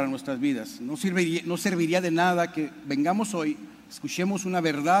sermón para nuestras vidas. No serviría de nada que vengamos hoy, escuchemos una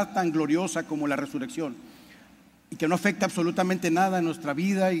verdad tan gloriosa como la resurrección y que no afecta absolutamente nada en nuestra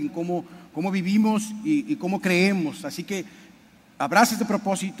vida y en cómo vivimos y cómo creemos. Así que abrace este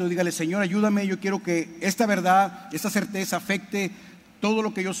propósito y dígale: Señor, ayúdame, yo quiero que esta verdad, esta certeza afecte todo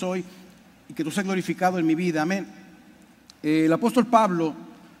lo que yo soy y que tú seas glorificado en mi vida. Amén. El apóstol Pablo,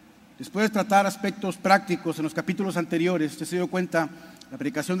 después de tratar aspectos prácticos en los capítulos anteriores, usted se dio cuenta, la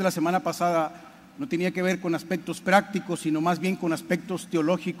predicación de la semana pasada no tenía que ver con aspectos prácticos, sino más bien con aspectos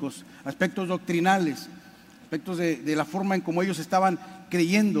teológicos, aspectos doctrinales, aspectos de la forma en cómo ellos estaban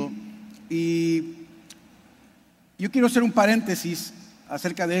creyendo. Y yo quiero hacer un paréntesis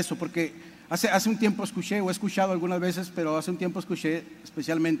acerca de eso, porque hace un tiempo he escuchado algunas veces, pero hace un tiempo escuché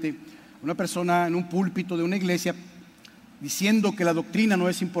especialmente una persona en un púlpito de una iglesia diciendo que la doctrina no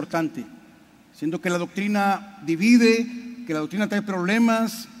es importante, diciendo que la doctrina divide, que la doctrina trae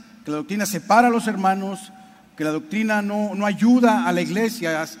problemas, que la doctrina separa a los hermanos, que la doctrina no ayuda a la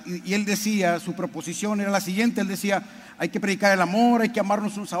iglesia. Y él decía, su proposición era la siguiente, él decía: hay que predicar el amor, hay que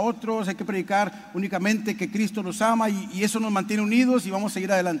amarnos unos a otros, hay que predicar únicamente que Cristo nos ama y eso nos mantiene unidos y vamos a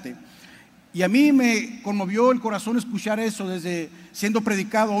seguir adelante. Y a mí me conmovió el corazón escuchar eso desde siendo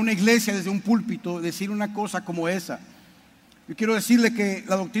predicado a una iglesia, desde un púlpito, decir una cosa como esa. Yo quiero decirle que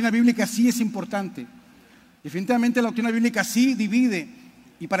la doctrina bíblica sí es importante. Definitivamente la doctrina bíblica sí divide,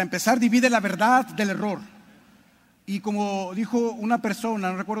 y para empezar divide la verdad del error. Y como dijo una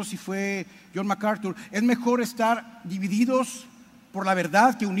persona, no recuerdo si fue John MacArthur, es mejor estar divididos por la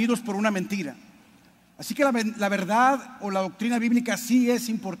verdad que unidos por una mentira. Así que la verdad o la doctrina bíblica sí es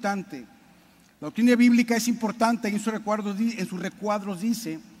importante. La doctrina bíblica es importante, y en sus recuadros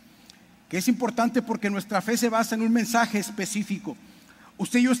dice que es importante porque nuestra fe se basa en un mensaje específico.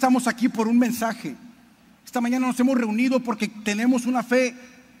 Usted y yo estamos aquí por un mensaje. Esta mañana nos hemos reunido porque tenemos una fe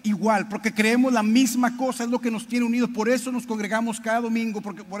igual, porque creemos la misma cosa, es lo que nos tiene unidos. Por eso nos congregamos cada domingo,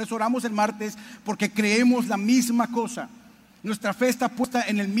 por eso oramos el martes, porque creemos la misma cosa. Nuestra fe está puesta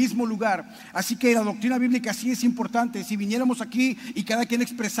en el mismo lugar. Así que la doctrina bíblica sí es importante. Si viniéramos aquí y cada quien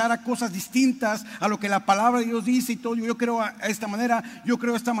expresara cosas distintas a lo que la palabra de Dios dice y todo, yo creo a esta manera,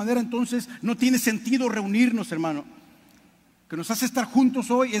 entonces no tiene sentido reunirnos, hermano. Lo que nos hace estar juntos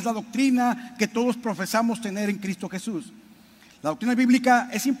hoy es la doctrina que todos profesamos tener en Cristo Jesús. La doctrina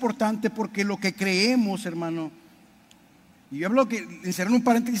bíblica es importante porque lo que creemos, hermano, y yo hablo que, insertar un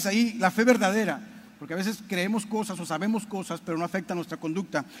paréntesis ahí, la fe verdadera, porque a veces creemos cosas o sabemos cosas, pero no afecta nuestra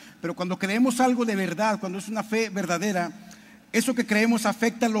conducta. Pero cuando creemos algo de verdad, cuando es una fe verdadera, eso que creemos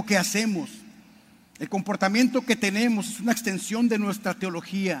afecta lo que hacemos. El comportamiento que tenemos es una extensión de nuestra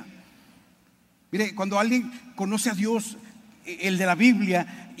teología. Mire, cuando alguien conoce a Dios, el de la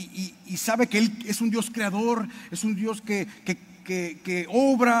Biblia, y sabe que Él es un Dios creador, es un Dios que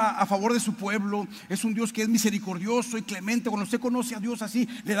obra a favor de su pueblo, es un Dios que es misericordioso y clemente. Cuando usted conoce a Dios así,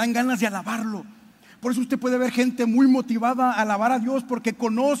 le dan ganas de alabarlo. Por eso usted puede ver gente muy motivada a alabar a Dios, porque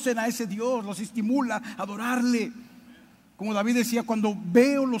conocen a ese Dios, los estimula a adorarle. Como David decía: cuando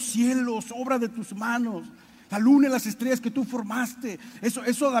veo los cielos, obra de tus manos, la luna y las estrellas que tú formaste.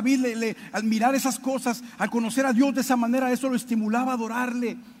 Eso David, al mirar esas cosas, al conocer a Dios de esa manera, eso lo estimulaba a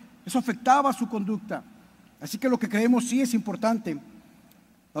adorarle. Eso afectaba su conducta. Así que lo que creemos sí es importante.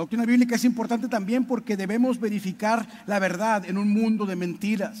 La doctrina bíblica es importante también porque debemos verificar la verdad en un mundo de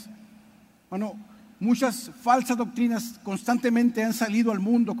mentiras. Bueno, muchas falsas doctrinas constantemente han salido al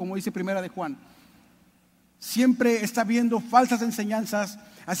mundo, como dice Primera de Juan. Siempre está habiendo falsas enseñanzas,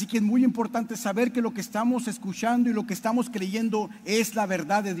 así que es muy importante saber que lo que estamos escuchando y lo que estamos creyendo es la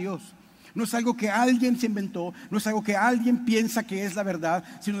verdad de Dios. No es algo que alguien se inventó, no es algo que alguien piensa que es la verdad,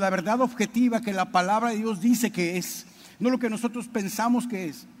 sino la verdad objetiva que la palabra de Dios dice que es, no lo que nosotros pensamos que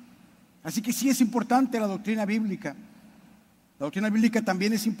es. Así que sí es importante la doctrina bíblica. La doctrina bíblica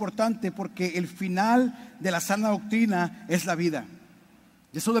también es importante porque el final de la sana doctrina es la vida.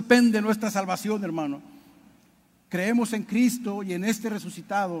 De eso depende nuestra salvación, hermano. Creemos en Cristo y en este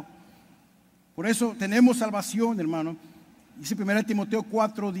resucitado, Por eso tenemos salvación, hermano. Dice 1 Timoteo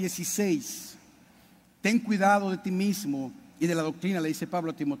 4:16. Ten cuidado de ti mismo y de la doctrina, le dice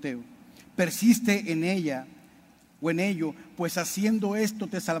Pablo a Timoteo. Persiste en ella o en ello, pues haciendo esto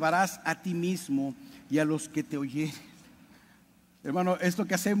te salvarás a ti mismo y a los que te oyeren. Hermano, es lo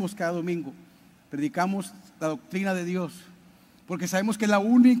que hacemos cada domingo. Predicamos la doctrina de Dios, porque sabemos que la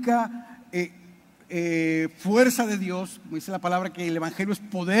única fuerza de Dios, como dice la palabra, que el evangelio es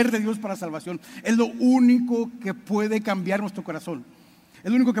poder de Dios para salvación, es lo único que puede cambiar nuestro corazón, es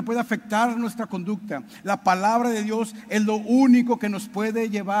lo único que puede afectar nuestra conducta. La palabra de Dios es lo único que nos puede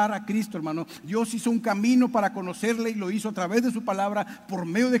llevar a Cristo, hermano. Dios hizo un camino para conocerle y lo hizo a través de su palabra por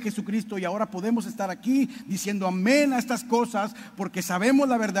medio de Jesucristo, y ahora podemos estar aquí diciendo amén a estas cosas porque sabemos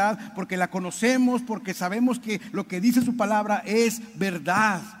la verdad, porque la conocemos, porque sabemos que lo que dice su palabra es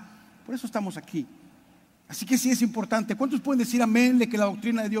verdad. Por eso estamos aquí. Así que sí es importante. ¿Cuántos pueden decir amén de que la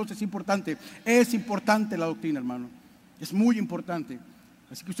doctrina de Dios es importante? Es importante la doctrina, hermano. Es muy importante.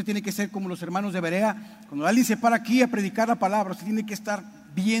 Así que usted tiene que ser como los hermanos de Berea. Cuando alguien se para aquí a predicar la palabra, usted tiene que estar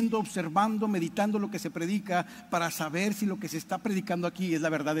viendo, observando, meditando lo que se predica para saber si lo que se está predicando aquí es la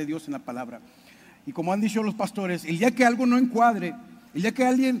verdad de Dios en la palabra. Y como han dicho los pastores, el día que algo no encuadre, el día que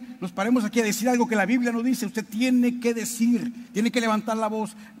alguien nos paremos aquí a decir algo que la Biblia no dice, usted tiene que decir, tiene que levantar la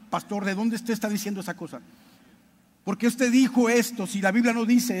voz. Pastor, ¿de dónde usted está diciendo esa cosa? ¿Por qué usted dijo esto si la Biblia no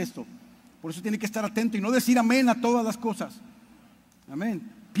dice esto? Por eso tiene que estar atento y no decir amén a todas las cosas. Amén.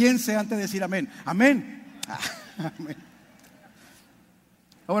 Piense antes de decir amén. Amén. Amén.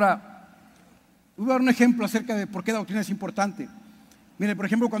 Ahora, voy a dar un ejemplo acerca de por qué la doctrina es importante. Mire, por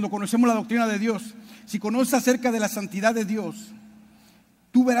ejemplo, cuando conocemos la doctrina de Dios, si conoces acerca de la santidad de Dios,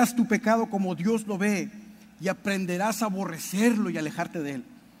 tú verás tu pecado como Dios lo ve y aprenderás a aborrecerlo y alejarte de él.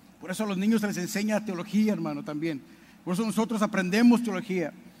 Por eso a los niños se les enseña teología, hermano, también. Por eso nosotros aprendemos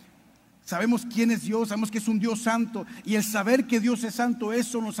teología. Sabemos quién es Dios, sabemos que es un Dios santo, y el saber que Dios es santo,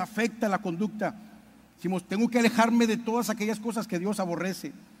 eso nos afecta la conducta. Decimos, tengo que alejarme de todas aquellas cosas que Dios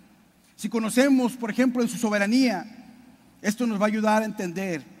aborrece. Si conocemos, por ejemplo, en su soberanía, esto nos va a ayudar a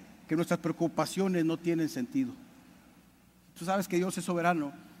entender que nuestras preocupaciones no tienen sentido. Tú sabes que Dios es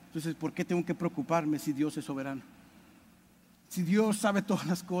soberano, entonces ¿por qué tengo que preocuparme si Dios es soberano? Si Dios sabe todas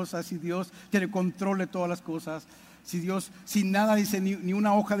las cosas, si Dios tiene control de todas las cosas, si Dios, si nada dice, ni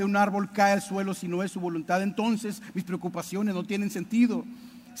una hoja de un árbol cae al suelo si no es su voluntad, entonces mis preocupaciones no tienen sentido.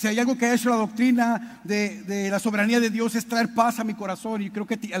 Si hay algo que ha hecho la doctrina de la soberanía de Dios es traer paz a mi corazón, y creo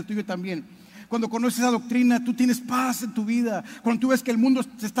que al tuyo también. Cuando conoces esa doctrina, tú tienes paz en tu vida. Cuando tú ves que el mundo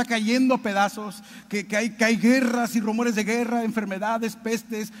se está cayendo a pedazos, que hay guerras y rumores de guerra, enfermedades,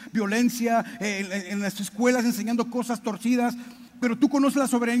 pestes, violencia, en las escuelas enseñando cosas torcidas, pero tú conoces la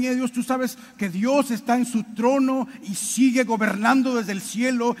soberanía de Dios, tú sabes que Dios está en su trono y sigue gobernando desde el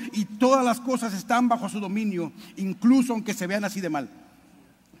cielo, y todas las cosas están bajo su dominio, incluso aunque se vean así de mal.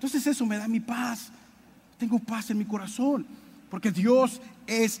 Entonces eso me da mi paz. Tengo paz en mi corazón, porque Dios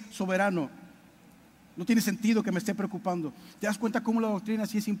es soberano. No tiene sentido que me esté preocupando. ¿Te das cuenta cómo la doctrina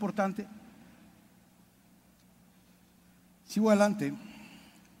sí es importante? Sigo adelante.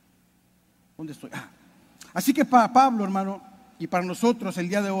 ¿Dónde estoy? Así que para Pablo, hermano, y para nosotros el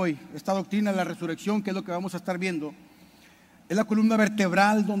día de hoy, esta doctrina de la resurrección, que es lo que vamos a estar viendo, es la columna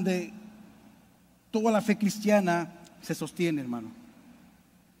vertebral donde toda la fe cristiana se sostiene, hermano.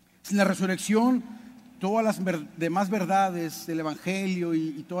 Sin la resurrección, todas las demás verdades del evangelio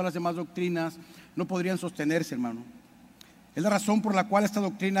y todas las demás doctrinas no podrían sostenerse, hermano. Es la razón por la cual esta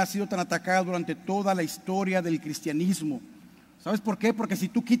doctrina ha sido tan atacada durante toda la historia del cristianismo. ¿Sabes por qué? Porque si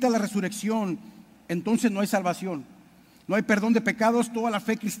tú quitas la resurrección, entonces no hay salvación, no hay perdón de pecados, toda la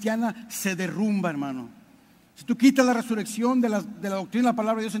fe cristiana se derrumba, hermano. Si tú quitas la resurrección de la doctrina de la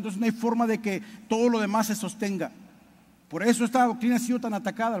palabra de Dios, entonces no hay forma de que todo lo demás se sostenga. Por eso esta doctrina ha sido tan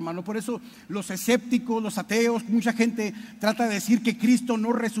atacada, hermano. Por eso los escépticos, los ateos, mucha gente trata de decir que Cristo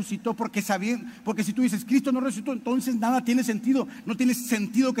no resucitó, porque si tú dices Cristo no resucitó, entonces nada tiene sentido. No tiene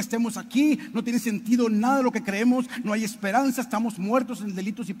sentido que estemos aquí, no tiene sentido nada de lo que creemos, no hay esperanza, estamos muertos en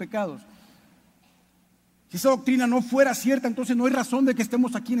delitos y pecados. Si esa doctrina no fuera cierta, entonces no hay razón de que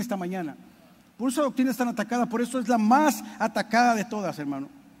estemos aquí en esta mañana. Por eso esa doctrina es tan atacada, por eso es la más atacada de todas, hermano.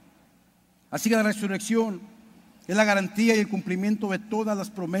 Así que la resurrección es la garantía y el cumplimiento de todas las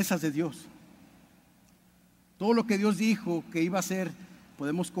promesas de Dios. Todo lo que Dios dijo que iba a hacer,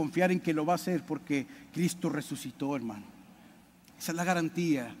 podemos confiar en que lo va a hacer porque Cristo resucitó, hermano. Esa es la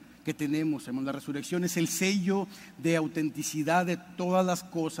garantía que tenemos, hermano. La resurrección es el sello de autenticidad de todas las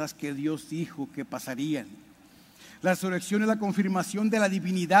cosas que Dios dijo que pasarían. La resurrección es la confirmación de la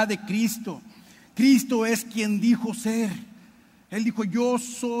divinidad de Cristo. Cristo es quien dijo ser. Él dijo, yo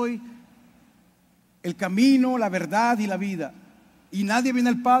soy el camino, la verdad y la vida. Y nadie viene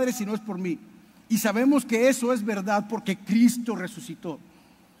al Padre si no es por mí. Y sabemos que eso es verdad porque Cristo resucitó.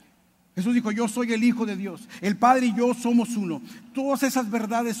 Jesús dijo: yo soy el Hijo de Dios, el Padre y yo somos uno. Todas esas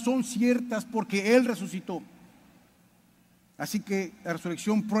verdades son ciertas porque Él resucitó. Así que la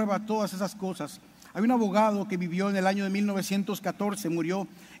resurrección prueba todas esas cosas. Hay un abogado que vivió en el año de 1914, murió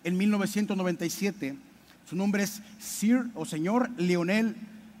en 1997. Su nombre es Sir o Señor Lionel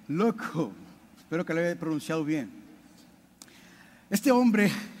Loco. Espero que lo haya pronunciado bien. Este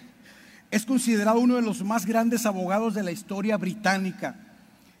hombre es considerado uno de los más grandes abogados de la historia británica.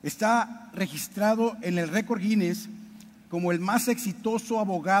 Está registrado en el récord Guinness como el más exitoso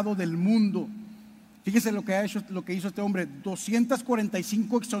abogado del mundo. Fíjese lo que hizo este hombre: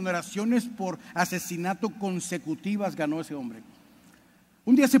 245 exoneraciones por asesinato consecutivas ganó ese hombre.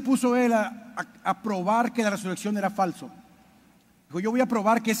 Un día se puso él a probar que la resurrección era falso. Dijo: yo voy a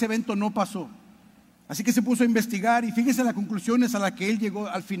probar que ese evento no pasó. Así que se puso a investigar y fíjese las conclusiones a las que él llegó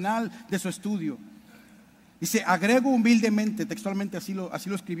al final de su estudio. Dice: agrego humildemente, textualmente así lo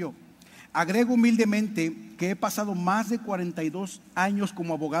escribió, agrego humildemente que he pasado más de 42 años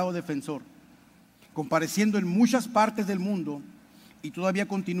como abogado defensor, compareciendo en muchas partes del mundo, y todavía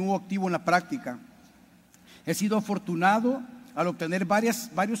continúo activo en la práctica. He sido afortunado al obtener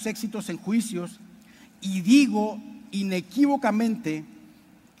varios éxitos en juicios, y digo inequívocamente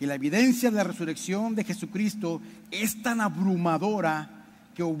que la evidencia de la resurrección de Jesucristo es tan abrumadora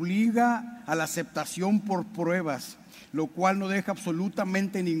que obliga a la aceptación por pruebas, lo cual no deja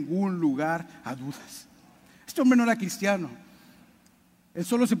absolutamente ningún lugar a dudas. Este hombre no era cristiano. Él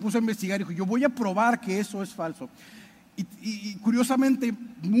solo se puso a investigar y dijo: yo voy a probar que eso es falso. Y curiosamente,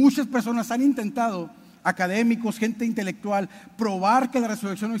 muchas personas han intentado, académicos, gente intelectual, probar que la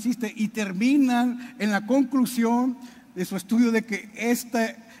resurrección no existe, y terminan en la conclusión de su estudio de que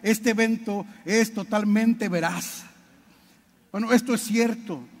este evento es totalmente veraz. Bueno, esto es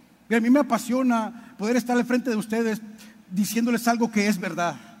cierto. Y a mí me apasiona poder estar al frente de ustedes diciéndoles algo que es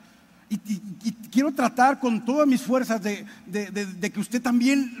verdad. Y quiero tratar con todas mis fuerzas de que usted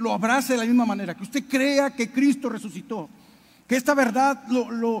también lo abrace de la misma manera, que usted crea que Cristo resucitó, que esta verdad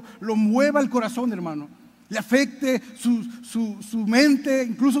lo mueva el corazón, hermano, le afecte su mente,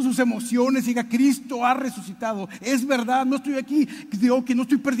 incluso sus emociones, diga: Cristo ha resucitado, es verdad, no estoy aquí, digo que no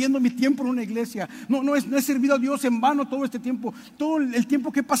estoy perdiendo mi tiempo en una iglesia, no he servido a Dios en vano todo este tiempo, todo el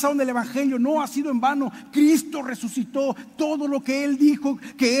tiempo que he pasado en el Evangelio no ha sido en vano. Cristo resucitó, todo lo que Él dijo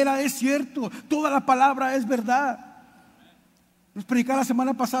que era es cierto, toda la palabra es verdad. Nos predicaba la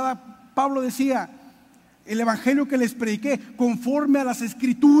semana pasada, Pablo decía: el Evangelio que les prediqué conforme a las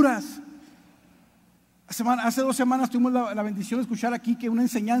Escrituras. Hace 2 semanas tuvimos la bendición de escuchar aquí que una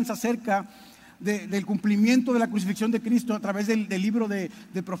enseñanza acerca del cumplimiento de la crucifixión de Cristo a través del libro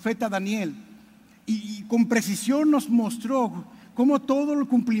del profeta Daniel. Y con precisión nos mostró cómo todo el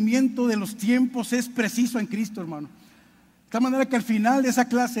cumplimiento de los tiempos es preciso en Cristo, hermano. De tal manera que al final de esa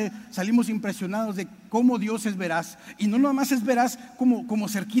clase salimos impresionados de cómo Dios es veraz. Y no nada más es veraz como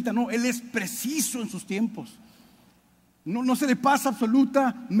cerquita, no, Él es preciso en sus tiempos. No se le pasa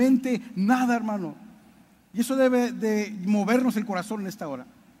absolutamente nada, hermano. Y eso debe de movernos el corazón en esta hora.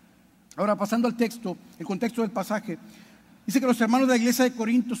 Ahora, pasando al texto, el contexto del pasaje, dice que los hermanos de la iglesia de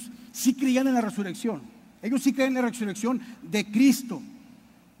Corintios sí creían en la resurrección. Ellos sí creen en la resurrección de Cristo,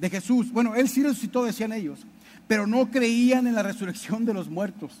 de Jesús. Bueno, Él sí resucitó, decían ellos, pero no creían en la resurrección de los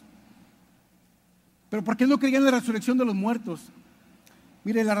muertos. ¿Pero por qué no creían en la resurrección de los muertos?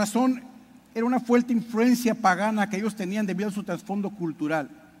 Mire, la razón era una fuerte influencia pagana que ellos tenían debido a su trasfondo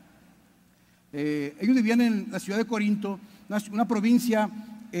cultural. Ellos vivían en la ciudad de Corinto, una provincia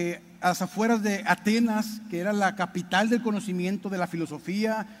a las afueras de Atenas, que era la capital del conocimiento de la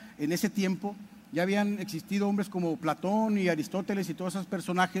filosofía en ese tiempo. Ya habían existido hombres como Platón y Aristóteles y todos esos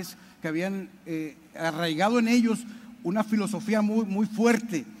personajes que habían arraigado en ellos una filosofía muy, muy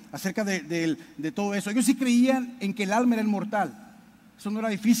fuerte acerca de todo eso. Ellos sí creían en que el alma era inmortal. Eso no era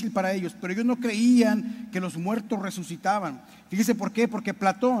difícil para ellos, pero ellos no creían que los muertos resucitaban. Fíjese por qué, porque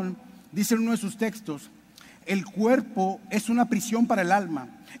Platón dice en uno de sus textos: el cuerpo es una prisión para el alma,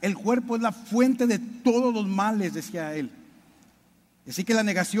 el cuerpo es la fuente de todos los males, decía él. Así que la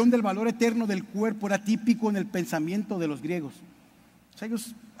negación del valor eterno del cuerpo era típico en el pensamiento de los griegos. O sea,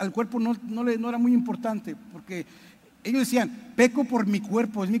 ellos al cuerpo no era muy importante, porque ellos decían: peco por mi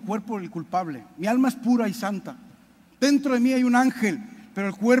cuerpo, es mi cuerpo el culpable, mi alma es pura y santa, dentro de mí hay un ángel, pero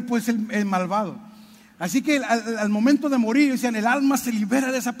el cuerpo es el malvado. Así que al momento de morir, decían, el alma se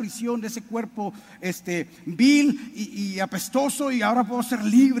libera de esa prisión, de ese cuerpo vil y apestoso, y ahora puedo ser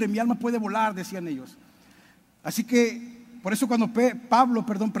libre, mi alma puede volar, decían ellos. Así que por eso cuando Pablo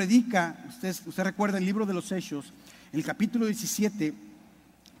predica, usted recuerda el libro de los Hechos, en el capítulo 17,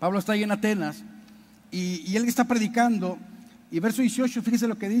 Pablo está ahí en Atenas y él está predicando, y verso 18, fíjese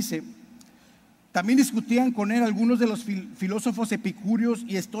lo que dice: también discutían con él algunos de los filósofos epicúreos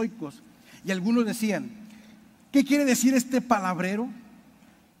y estoicos, y algunos decían: ¿qué quiere decir este palabrero?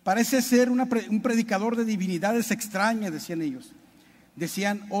 Parece ser un predicador de divinidades extrañas, decían ellos.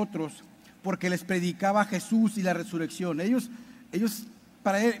 Decían otros, porque les predicaba Jesús y la resurrección.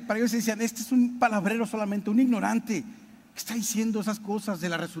 Para ellos decían: este es un palabrero solamente, un ignorante, que está diciendo esas cosas de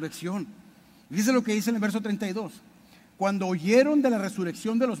la resurrección. Fíjense lo que dice en el verso 32. Cuando oyeron de la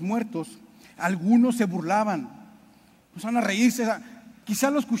resurrección de los muertos, algunos se burlaban, empezaron a reírse.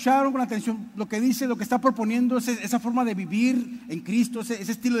 Quizás lo escucharon con atención, lo que dice, lo que está proponiendo, esa forma de vivir en Cristo, ese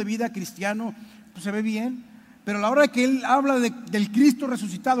estilo de vida cristiano, pues se ve bien. Pero a la hora de que él habla del Cristo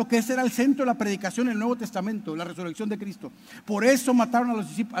resucitado, que ese era el centro de la predicación en el Nuevo Testamento, la resurrección de Cristo. Por eso mataron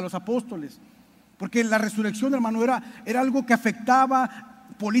a los apóstoles, porque la resurrección, hermano, era algo que afectaba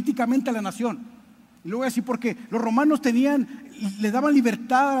políticamente a la nación. Y luego así, porque los romanos le daban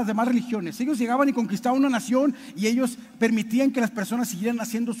libertad a las demás religiones. Ellos llegaban y conquistaban una nación y ellos permitían que las personas siguieran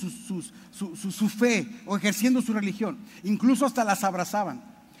haciendo su fe o ejerciendo su religión. Incluso hasta las abrazaban.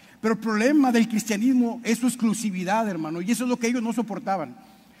 Pero el problema del cristianismo es su exclusividad, hermano, y eso es lo que ellos no soportaban.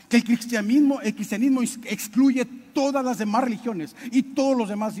 Que el cristianismo excluye todas las demás religiones y todos los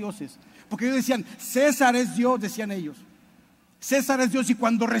demás dioses. Porque ellos decían: César es Dios, decían ellos. César es Dios. Y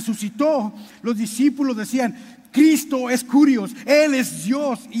cuando resucitó, los discípulos decían: Cristo es Curios, Él es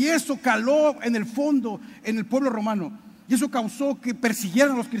Dios. Y eso caló en el fondo en el pueblo romano. Y eso causó que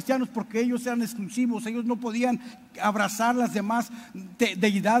persiguieran a los cristianos, porque ellos eran exclusivos. Ellos no podían abrazar las demás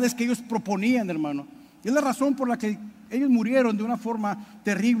deidades que ellos proponían, hermano. Y es la razón por la que ellos murieron de una forma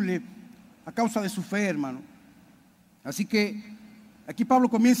terrible a causa de su fe, hermano. Así que aquí Pablo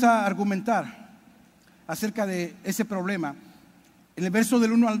comienza a argumentar acerca de ese problema. En el verso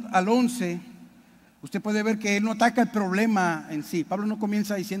del 1 al 11, usted puede ver que él no ataca el problema en sí. Pablo no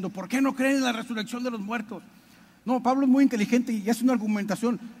comienza diciendo: ¿por qué no creen en la resurrección de los muertos? No, Pablo es muy inteligente y hace una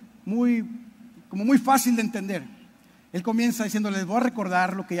argumentación muy fácil de entender. Él comienza diciendo: les voy a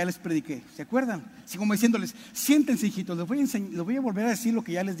recordar lo que ya les prediqué. ¿Se acuerdan? Así como diciéndoles: siéntense, hijitos, les voy a volver a decir lo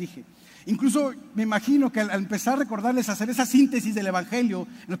que ya les dije. Incluso me imagino que al empezar a recordarles, a hacer esa síntesis del evangelio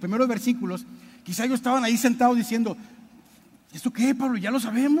en los primeros versículos, quizá ellos estaban ahí sentados diciendo: ¿esto qué, Pablo? Ya lo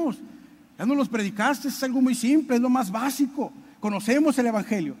sabemos, ya nos los predicaste, es algo muy simple, es lo más básico, conocemos el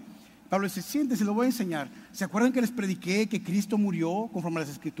evangelio. Pablo dice: siéntense, lo voy a enseñar. ¿Se acuerdan que les prediqué que Cristo murió conforme a las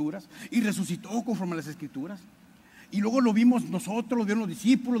Escrituras y resucitó conforme a las Escrituras? Y luego lo vimos nosotros, lo vieron los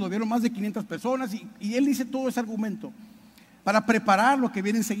discípulos, lo vieron más de 500 personas, y él dice todo ese argumento para preparar lo que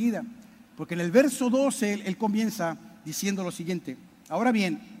viene enseguida. Porque en el verso 12 él comienza diciendo lo siguiente: ahora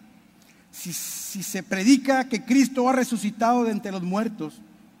bien, si se predica que Cristo ha resucitado de entre los muertos,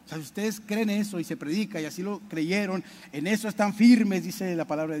 o sea, si ustedes creen eso y se predica y así lo creyeron, en eso están firmes, dice la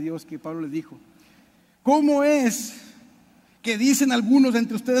palabra de Dios que Pablo les dijo, ¿cómo es que dicen algunos de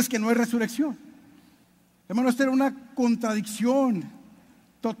entre ustedes que no hay resurrección? Hermano, esta era una contradicción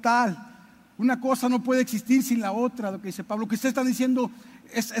total. Una cosa no puede existir sin la otra, lo que dice Pablo. Lo que ustedes están diciendo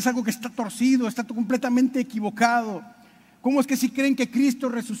es algo que está torcido, está completamente equivocado. ¿Cómo es que sí creen que Cristo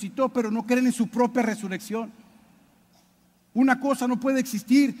resucitó, pero no creen en su propia resurrección? Una cosa no puede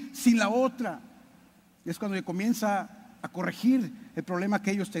existir sin la otra. Y es cuando comienza a corregir el problema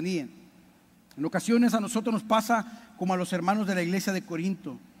que ellos tenían. En ocasiones a nosotros nos pasa como a los hermanos de la iglesia de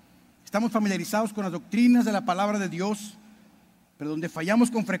Corinto. Estamos familiarizados con las doctrinas de la palabra de Dios, pero donde fallamos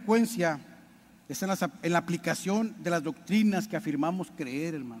con frecuencia es en la aplicación de las doctrinas que afirmamos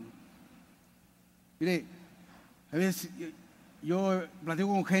creer, hermano. Mire, a veces yo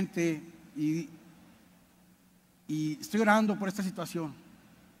platico con gente y estoy orando por esta situación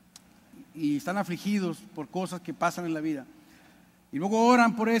y están afligidos por cosas que pasan en la vida, y luego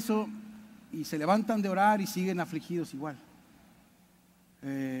oran por eso y se levantan de orar y siguen afligidos igual.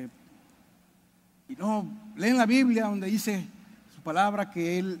 Y no leen la Biblia donde dice su palabra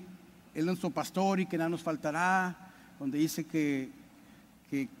que Él es nuestro pastor y que nada nos faltará, donde dice que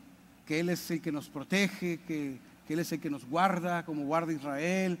Él es el que nos protege, que Él es el que nos guarda, como guarda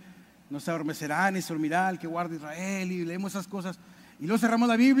Israel, no se adormecerá ni se dormirá el que guarda Israel, y leemos esas cosas, y luego cerramos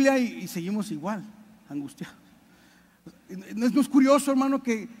la Biblia y seguimos igual, angustiados. ¿No es curioso, hermano,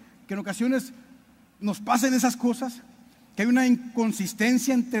 que en ocasiones nos pasen esas cosas? Que hay una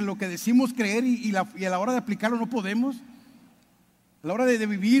inconsistencia entre lo que decimos creer y a la hora de aplicarlo no podemos. A la hora de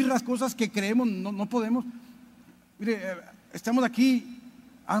vivir las cosas que creemos no podemos. Mire, estamos aquí,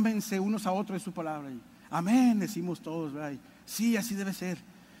 ámense unos a otros, es su palabra. amén, decimos todos, ¿verdad? Sí, así debe ser.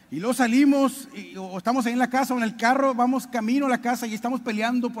 Y luego salimos, o estamos ahí en la casa o en el carro, vamos camino a la casa y estamos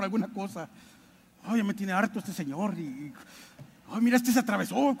peleando por alguna cosa. Ay, me tiene harto este señor. Ay, mira, este se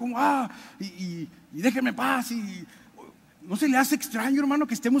atravesó, ¿cómo? Y déjenme en paz. ¿No se le hace extraño, hermano,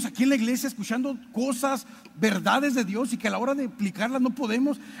 que estemos aquí en la iglesia escuchando cosas, verdades de Dios, y que a la hora de aplicarlas no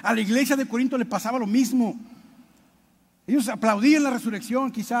podemos? A la iglesia de Corinto le pasaba lo mismo. Ellos aplaudían la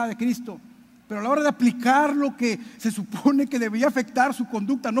resurrección quizá de Cristo, pero a la hora de aplicar lo que se supone que debía afectar su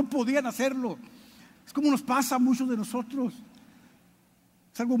conducta, no podían hacerlo. Es como nos pasa a muchos de nosotros.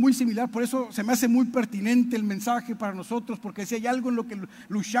 Es algo muy similar, por eso se me hace muy pertinente el mensaje para nosotros, porque si hay algo en lo que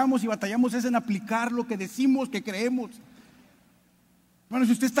luchamos y batallamos es en aplicar lo que decimos que creemos. Bueno,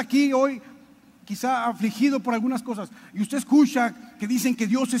 si usted está aquí hoy, quizá afligido por algunas cosas, y usted escucha que dicen que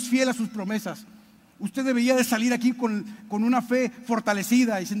Dios es fiel a sus promesas, usted debería de salir aquí con una fe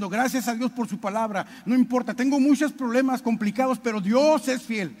fortalecida, diciendo gracias a Dios por su palabra. No importa, tengo muchos problemas complicados, pero Dios es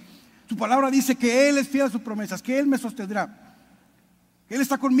fiel. Su palabra dice que Él es fiel a sus promesas, que Él me sostendrá, que Él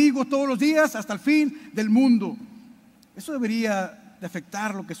está conmigo todos los días hasta el fin del mundo. Eso debería de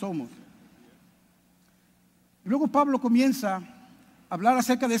afectar lo que somos. Y luego Pablo comienza a hablar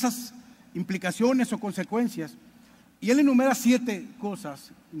acerca de esas implicaciones o consecuencias, y él enumera 7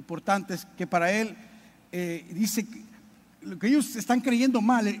 cosas importantes que para él dice que lo que ellos están creyendo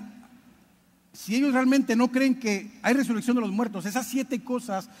mal. Si ellos realmente no creen que hay resurrección de los muertos, esas 7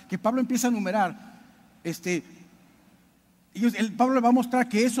 cosas que Pablo empieza a enumerar, Pablo le va a mostrar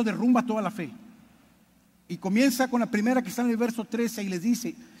que eso derrumba toda la fe. Y comienza con la primera, que está en el verso 13, y les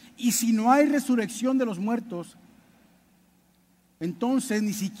dice: y si no hay resurrección de los muertos, entonces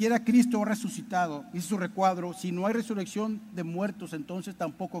ni siquiera Cristo ha resucitado. Dice su recuadro: si no hay resurrección de muertos, entonces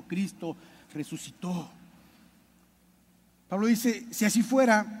tampoco Cristo resucitó. Pablo dice, si así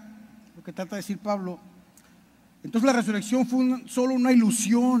fuera, lo que trata de decir Pablo, entonces la resurrección fue solo una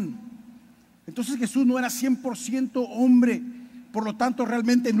ilusión. Entonces Jesús no era 100% hombre, por lo tanto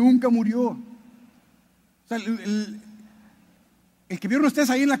realmente nunca murió. O sea, el que vieron ustedes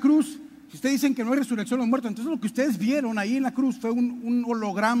ahí en la cruz, si ustedes dicen que no hay resurrección de los muertos, entonces lo que ustedes vieron ahí en la cruz fue un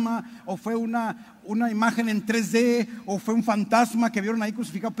holograma, o fue una imagen en 3D, o fue un fantasma que vieron ahí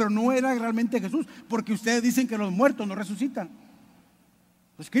crucificado, pero no era realmente Jesús, porque ustedes dicen que los muertos no resucitan.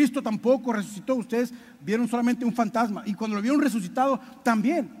 Pues Cristo tampoco resucitó, ustedes vieron solamente un fantasma, y cuando lo vieron resucitado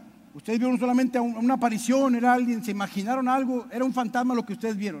también, ustedes vieron solamente una aparición, era alguien, se imaginaron algo, era un fantasma lo que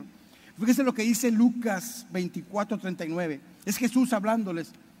ustedes vieron. Fíjense lo que dice Lucas 24:39, es Jesús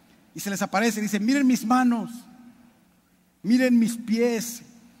hablándoles. Y se les aparece, dice: miren mis manos, miren mis pies,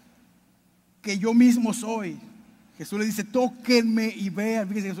 que yo mismo soy. Jesús le dice: tóquenme y vean.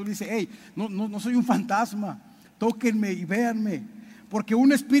 Fíjense, Jesús le dice: hey, no soy un fantasma, tóquenme y véanme, porque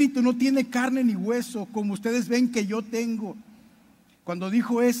un espíritu no tiene carne ni hueso, como ustedes ven que yo tengo. Cuando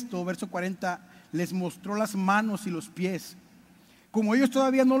dijo esto, verso 40, les mostró las manos y los pies. Como ellos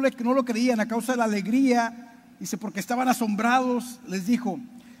todavía no lo creían a causa de la alegría, dice, porque estaban asombrados, les dijo: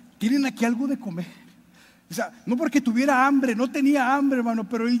 ¿tienen aquí algo de comer? O sea, no porque tuviera hambre, no tenía hambre, hermano,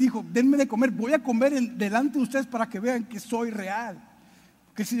 pero él dijo: denme de comer, voy a comer delante de ustedes para que vean que soy real.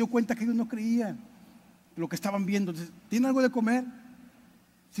 Porque él se dio cuenta que ellos no creían lo que estaban viendo. Entonces, ¿tienen algo de comer?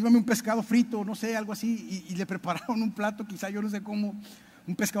 Sírvame un pescado frito, no sé, algo así, y le prepararon un plato, quizá yo no sé cómo,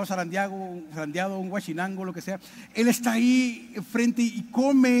 un pescado zarandeado, un guachinango, lo que sea. Él está ahí enfrente y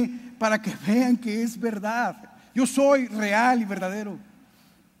come para que vean que es verdad. Yo soy real y verdadero.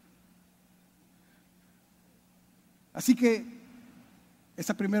 Así que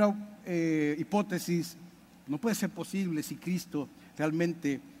esa primera hipótesis no puede ser posible si Cristo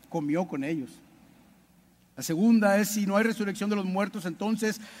realmente comió con ellos. La segunda es: si no hay resurrección de los muertos,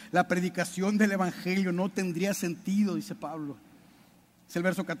 entonces la predicación del evangelio no tendría sentido, dice Pablo. Es el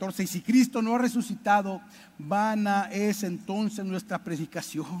verso 14: y si Cristo no ha resucitado, vana es entonces nuestra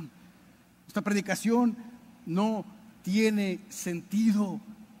predicación. Nuestra predicación no tiene sentido.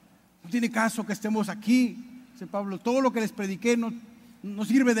 No tiene caso que estemos aquí. Dice Pablo: todo lo que les prediqué no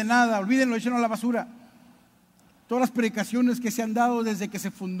sirve de nada, olvídenlo, échenlo a la basura. Todas las predicaciones que se han dado desde que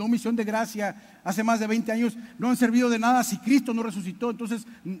se fundó Misión de Gracia hace más de 20 años no han servido de nada si Cristo no resucitó. Entonces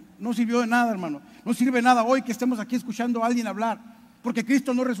no sirvió de nada, hermano. No sirve de nada hoy que estemos aquí escuchando a alguien hablar, porque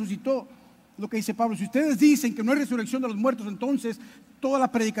Cristo no resucitó. Lo que dice Pablo: si ustedes dicen que no hay resurrección de los muertos, entonces toda la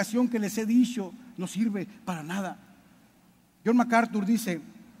predicación que les he dicho no sirve para nada. John MacArthur dice: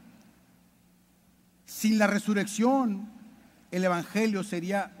 sin la resurrección, el evangelio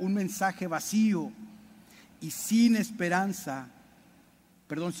sería un mensaje vacío y sin esperanza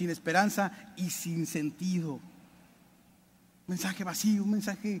y sin sentido. Un mensaje vacío, un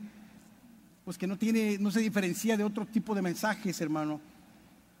mensaje pues que no se diferencia de otro tipo de mensajes, hermano,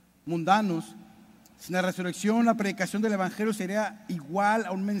 mundanos. Sin la resurrección, la predicación del evangelio sería igual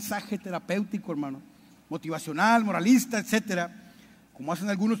a un mensaje terapéutico, hermano, motivacional, moralista, etcétera, como hacen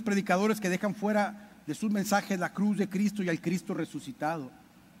algunos predicadores que dejan fuera de sus mensajes la cruz de Cristo y al Cristo resucitado.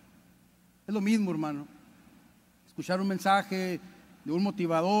 Es lo mismo, hermano, escuchar un mensaje de un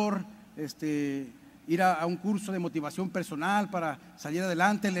motivador, ir a un curso de motivación personal para salir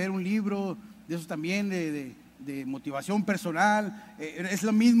adelante, leer un libro de esos también de motivación personal, es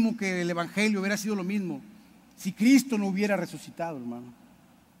lo mismo que el evangelio, hubiera sido lo mismo si Cristo no hubiera resucitado, hermano.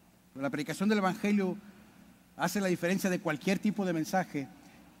 Pero la predicación del evangelio hace la diferencia de cualquier tipo de mensaje,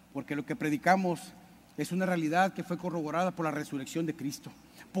 porque lo que predicamos es una realidad que fue corroborada por la resurrección de Cristo.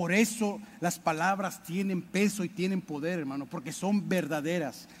 Por eso las palabras tienen peso y tienen poder, hermano, porque son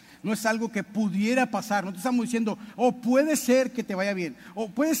verdaderas. No es algo que pudiera pasar. No te estamos diciendo, puede ser que te vaya bien, o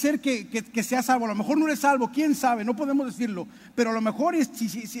puede ser que seas salvo. A lo mejor no eres salvo, quién sabe, no podemos decirlo. Pero a lo mejor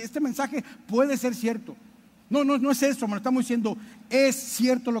si este mensaje puede ser cierto. No es eso, hermano. Estamos diciendo, es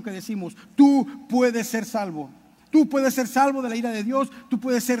cierto lo que decimos. Tú puedes ser salvo. Tú puedes ser salvo de la ira de Dios. Tú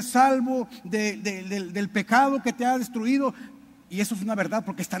puedes ser salvo del pecado que te ha destruido. Y eso es una verdad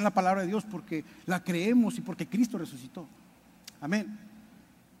porque está en la palabra de Dios, porque la creemos y porque Cristo resucitó. Amén.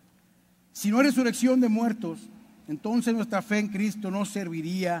 Si no hay resurrección de muertos, entonces nuestra fe en Cristo no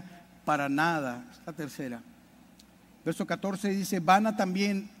serviría para nada. La tercera. Verso 14 dice, vana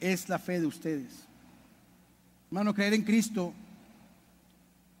también es la fe de ustedes. Hermano, creer en Cristo,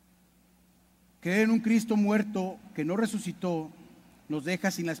 creer en un Cristo muerto que no resucitó, nos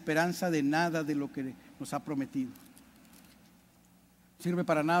deja sin la esperanza de nada de lo que nos ha prometido. No sirve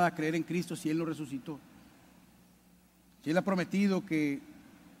para nada creer en Cristo si Él no resucitó. Si Él ha prometido que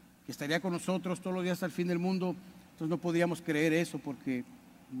estaría con nosotros todos los días hasta el fin del mundo, entonces no podríamos creer eso porque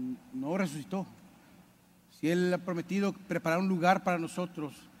no resucitó. Si Él ha prometido preparar un lugar para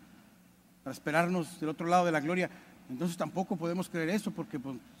nosotros, para esperarnos del otro lado de la gloria, entonces tampoco podemos creer eso, porque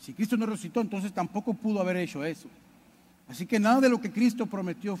pues, si Cristo no resucitó, entonces tampoco pudo haber hecho eso. Así que nada de lo que Cristo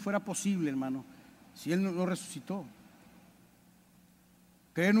prometió fuera posible, hermano, si Él no resucitó.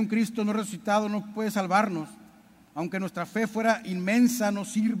 Creer en un Cristo no resucitado no puede salvarnos. Aunque nuestra fe fuera inmensa, no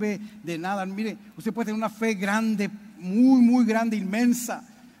sirve de nada. Mire, usted puede tener una fe grande, muy, muy grande, inmensa,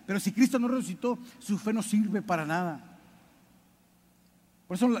 pero si Cristo no resucitó, su fe no sirve para nada.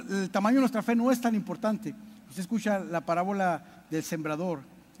 Por eso el tamaño de nuestra fe no es tan importante. Usted escucha la parábola del sembrador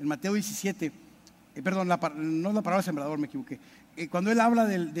en Mateo 17, no es la parábola del sembrador, me equivoqué. Cuando él habla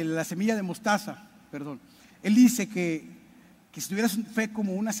de la semilla de mostaza, él dice que si tuvieras fe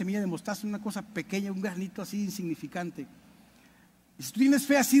como una semilla de mostaza, una cosa pequeña, un granito así insignificante, y si tú tienes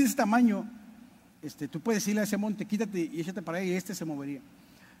fe así de ese tamaño, tú puedes decirle a ese monte, quítate y échate para ahí, y se movería.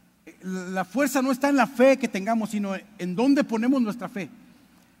 La fuerza no está en la fe que tengamos, sino en dónde ponemos nuestra fe.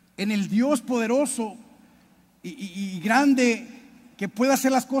 En el Dios poderoso y grande que puede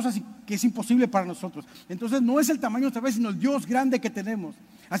hacer las cosas y que es imposible para nosotros. Entonces no es el tamaño de nuestra fe, sino el Dios grande que tenemos.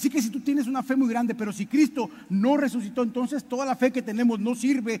 Así que si tú tienes una fe muy grande, pero si Cristo no resucitó, entonces toda la fe que tenemos no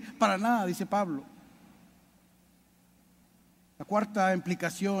sirve para nada, dice Pablo. La cuarta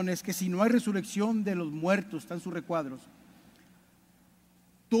implicación es que si no hay resurrección de los muertos, están sus recuadros,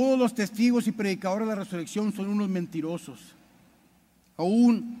 todos los testigos y predicadores de la resurrección son unos mentirosos.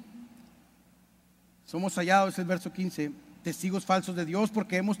 Aún somos hallados, es el verso 15, testigos falsos de Dios,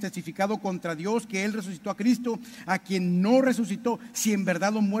 porque hemos testificado contra Dios que Él resucitó a Cristo, a quien no resucitó, si en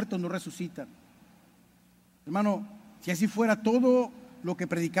verdad los muertos no resucitan. Hermano, si así fuera, todo lo que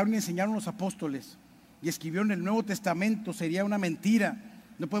predicaron y enseñaron los apóstoles y escribieron el Nuevo Testamento sería una mentira.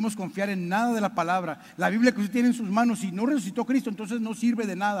 No podemos confiar en nada de la palabra. La Biblia que usted tiene en sus manos, si no resucitó Cristo, entonces no sirve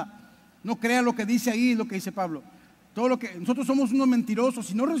de nada. No crea lo que dice ahí, lo que dice Pablo. Nosotros somos unos mentirosos.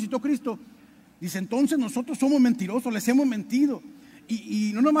 Si no resucitó Cristo, dice, entonces nosotros somos mentirosos, les hemos mentido.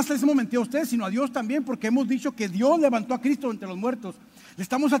 Y no nomás les hemos mentido a ustedes, sino a Dios también, porque hemos dicho que Dios levantó a Cristo entre los muertos. Le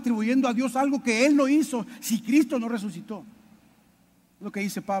estamos atribuyendo a Dios algo que Él no hizo si Cristo no resucitó. Es lo que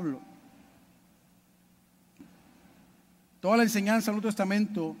dice Pablo. Toda la enseñanza del Nuevo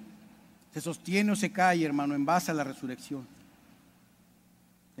Testamento se sostiene o se cae, hermano, en base a la resurrección.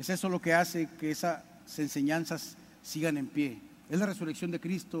 Es eso lo que hace que esas enseñanzas sigan en pie. Es la resurrección de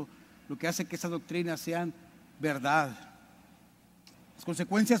Cristo lo que hace que esas doctrinas sean verdad. Las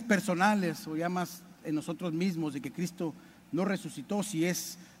consecuencias personales o ya más en nosotros mismos de que Cristo no resucitó, si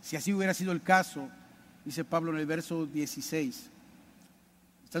así hubiera sido el caso, dice Pablo en el verso 16.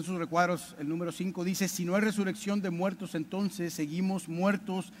 Está en sus recuadros, el número 5 dice, si no hay resurrección de muertos, entonces seguimos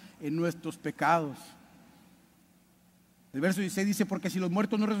muertos en nuestros pecados. El verso 16 dice, porque si los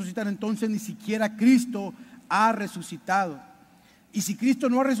muertos no resucitan, entonces ni siquiera Cristo ha resucitado. Y si Cristo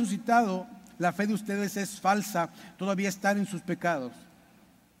no ha resucitado, la fe de ustedes es falsa, todavía están en sus pecados.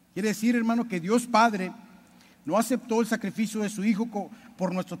 Quiere decir, hermano, que Dios Padre no aceptó el sacrificio de su Hijo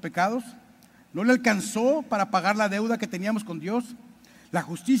por nuestros pecados, no le alcanzó para pagar la deuda que teníamos con Dios. La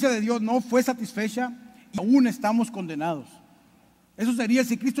justicia de Dios no fue satisfecha y aún estamos condenados. Eso sería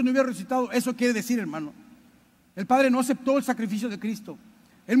si Cristo no hubiera resucitado. Eso quiere decir, hermano, el Padre no aceptó el sacrificio de Cristo.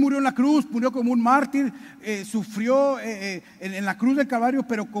 Él murió en la cruz, murió como un mártir, sufrió en la cruz del Calvario,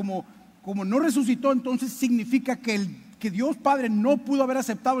 pero como no resucitó, entonces significa que Dios Padre no pudo haber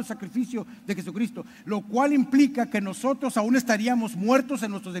aceptado el sacrificio de Jesucristo, lo cual implica que nosotros aún estaríamos muertos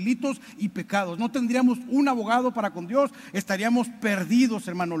en nuestros delitos y pecados. No tendríamos un abogado para con Dios, estaríamos perdidos,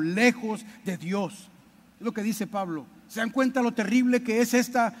 hermano, lejos de Dios. Es lo que dice Pablo. ¿Se dan cuenta lo terrible que es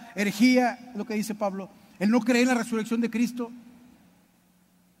esta herejía? Es lo que dice Pablo. Él no cree en la resurrección de Cristo.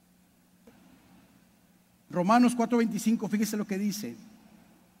 Romanos 4:25, fíjese lo que dice.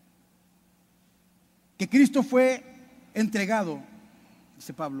 Que Cristo fue entregado,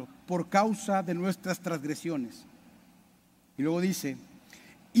 dice Pablo, por causa de nuestras transgresiones. Y luego dice,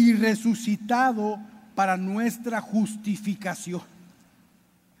 y resucitado para nuestra justificación.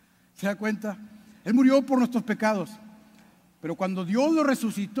 ¿Se da cuenta? Él murió por nuestros pecados, pero cuando Dios lo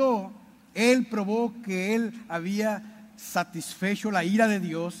resucitó, Él probó que Él había satisfecho la ira de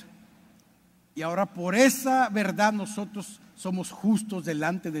Dios, y ahora por esa verdad nosotros somos justos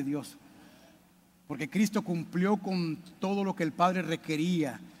delante de Dios. Porque Cristo cumplió con todo lo que el Padre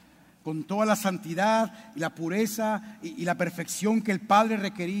requería, con toda la santidad y la pureza y la perfección que el Padre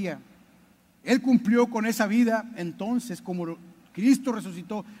requería. Él cumplió con esa vida. Entonces, como Cristo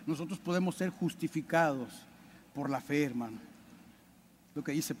resucitó, nosotros podemos ser justificados por la fe, hermano. Lo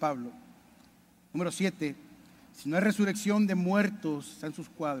que dice Pablo. Número 7, si no hay resurrección de muertos, está en sus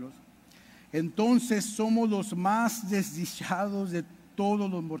cuadros, entonces somos los más desdichados de todos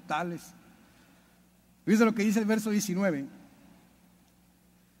los mortales. Fíjense lo que dice el verso 19.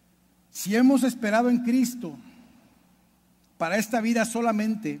 Si hemos esperado en Cristo para esta vida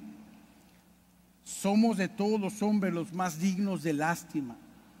solamente, somos de todos los hombres los más dignos de lástima.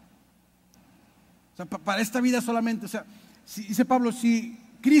 O sea, para esta vida solamente. O sea, dice Pablo, si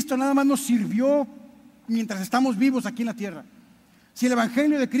Cristo nada más nos sirvió mientras estamos vivos aquí en la tierra, si el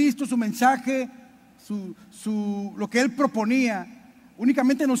evangelio de Cristo, su mensaje, lo que Él proponía,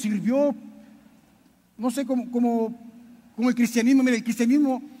 únicamente nos sirvió, no sé, como el cristianismo. Mira, el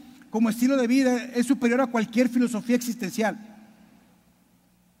cristianismo como estilo de vida es superior a cualquier filosofía existencial.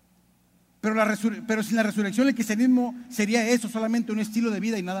 Pero sin la resurrección el cristianismo sería eso, solamente un estilo de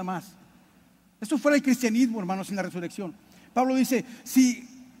vida y nada más. Eso fuera el cristianismo, hermano, sin la resurrección. Pablo dice, si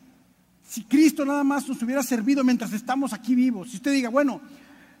Cristo nada más nos hubiera servido mientras estamos aquí vivos, si usted diga, bueno,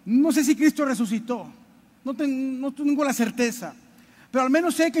 no sé si Cristo resucitó, no tengo la certeza, pero al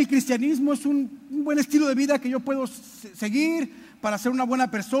menos sé que el cristianismo es un buen estilo de vida que yo puedo seguir para ser una buena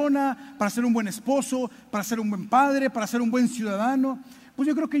persona, para ser un buen esposo, para ser un buen padre, para ser un buen ciudadano. Pues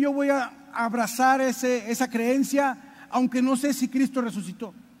yo creo que yo voy a abrazar esa creencia, aunque no sé si Cristo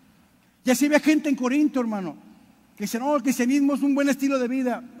resucitó. Y así había gente en Corinto, hermano, que dice, no, el cristianismo es un buen estilo de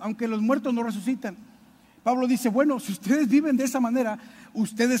vida, aunque los muertos no resucitan. Pablo dice, bueno, si ustedes viven de esa manera,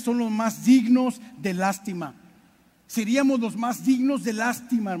 ustedes son los más dignos de lástima. Seríamos los más dignos de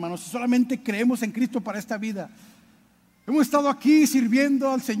lástima, hermanos, si solamente creemos en Cristo para esta vida. Hemos estado aquí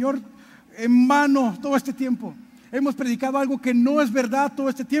sirviendo al Señor en vano todo este tiempo. Hemos predicado algo que no es verdad todo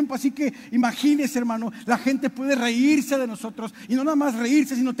este tiempo. Así que imagínese, hermano, la gente puede reírse de nosotros. Y no nada más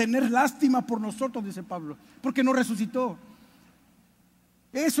reírse, sino tener lástima por nosotros, dice Pablo, porque no resucitó.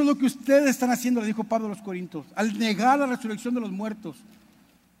 Eso es lo que ustedes están haciendo, le dijo Pablo a los Corintios, al negar la resurrección de los muertos.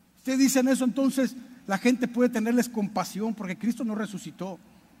 Ustedes dicen eso, entonces la gente puede tenerles compasión porque Cristo no resucitó.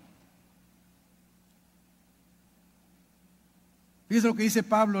 Fíjense lo que dice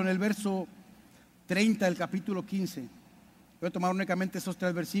Pablo en el verso 30 del capítulo 15. Voy a tomar únicamente esos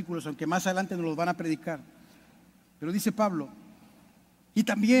 3 versículos, aunque más adelante nos los van a predicar. Pero dice Pablo, y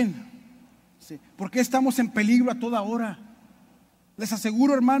también, ¿por qué estamos en peligro a toda hora? Les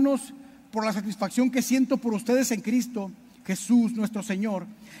aseguro, hermanos, por la satisfacción que siento por ustedes en Cristo Jesús, nuestro Señor,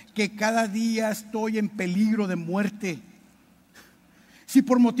 que cada día estoy en peligro de muerte. Si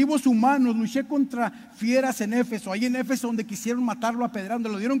por motivos humanos luché contra fieras en Éfeso, ahí en Éfeso donde quisieron matarlo apedreando,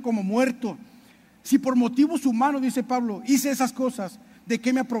 lo dieron como muerto. Si por motivos humanos, dice Pablo, hice esas cosas, ¿de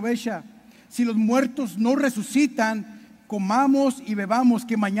qué me aprovecha? Si los muertos no resucitan, comamos y bebamos,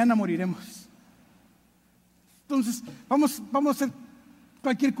 que mañana moriremos. Entonces, vamos a hacer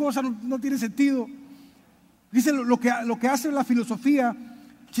cualquier cosa, no tiene sentido. Dice lo que hace la filosofía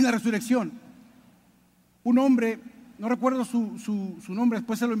sin la resurrección. Un hombre, no recuerdo su nombre,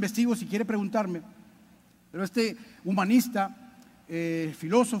 después se lo investigo si quiere preguntarme, pero este humanista,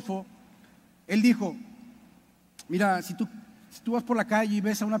 filósofo, él dijo, mira, si tú vas por la calle y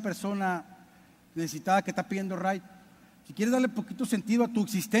ves a una persona necesitada que está pidiendo ray, si quieres darle poquito sentido a tu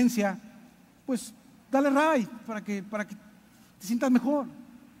existencia, pues dale ray para que te sientas mejor,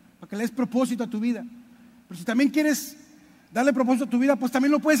 para que le des propósito a tu vida. Pero si también quieres darle propósito a tu vida, pues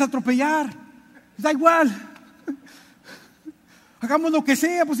también lo puedes atropellar. Da igual. Hagamos lo que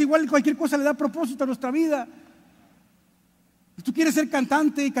sea, pues igual cualquier cosa le da propósito a nuestra vida. Si tú quieres ser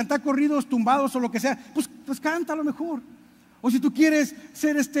cantante y cantar corridos tumbados o lo que sea, pues canta a lo mejor. O si tú quieres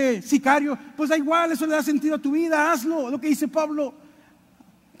ser sicario, pues da igual, eso le da sentido a tu vida, hazlo. Lo que dice Pablo,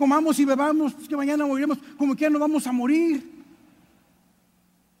 comamos y bebamos, pues que mañana moriremos, como quiera nos vamos a morir.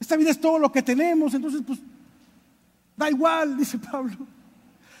 Esta vida es todo lo que tenemos, entonces pues da igual, dice Pablo.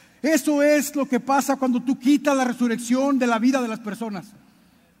 Eso es lo que pasa cuando tú quitas la resurrección de la vida de las personas.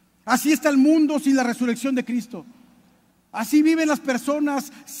 Así está el mundo sin la resurrección de Cristo. Así viven las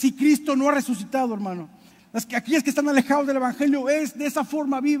personas si Cristo no ha resucitado, hermano. Aquellos que están alejados del Evangelio, de esa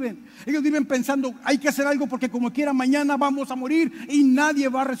forma viven. Ellos viven pensando, hay que hacer algo porque como quiera mañana vamos a morir y nadie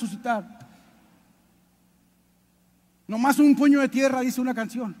va a resucitar. Nomás un puño de tierra, dice una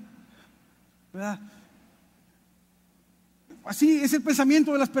canción, ¿verdad? Así es el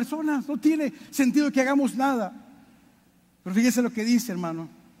pensamiento de las personas. No tiene sentido que hagamos nada. Pero fíjese lo que dice, hermano.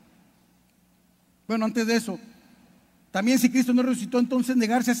 Bueno, antes de eso, también si Cristo no resucitó, entonces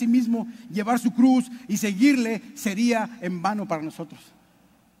negarse a sí mismo, llevar su cruz y seguirle sería en vano para nosotros.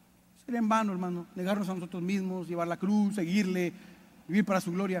 Sería en vano, hermano, negarnos a nosotros mismos, llevar la cruz, seguirle, vivir para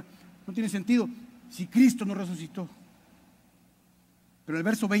su gloria. No tiene sentido si Cristo no resucitó. Pero en el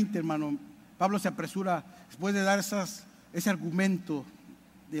verso 20, hermano, Pablo se apresura, después de dar ese argumento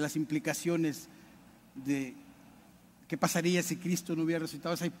de las implicaciones de qué pasaría si Cristo no hubiera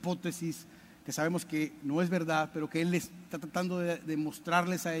resucitado, esa hipótesis que sabemos que no es verdad, pero que él está tratando de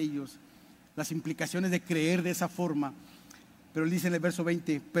mostrarles a ellos las implicaciones de creer de esa forma. Pero él dice en el verso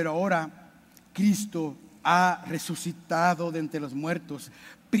 20, pero ahora Cristo ha resucitado de entre los muertos,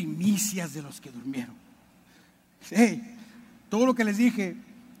 primicias de los que durmieron. Todo lo que les dije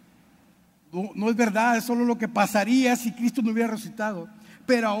no es verdad, es solo lo que pasaría si Cristo no hubiera resucitado.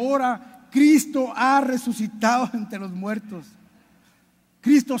 Pero ahora Cristo ha resucitado entre los muertos.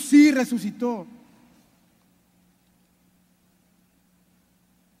 Cristo sí resucitó.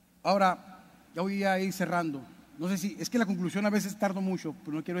 Ahora, ya voy a ir cerrando. No sé si, es que la conclusión a veces tardo mucho,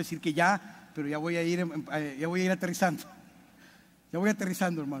 pero no quiero decir que ya, pero ya voy a ir aterrizando. Ya voy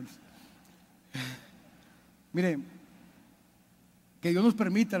aterrizando, hermanos. Mire, que Dios nos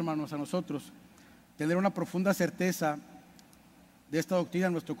permita, hermanos, a nosotros tener una profunda certeza de esta doctrina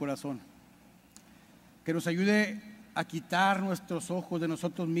en nuestro corazón. Que nos ayude a quitar nuestros ojos de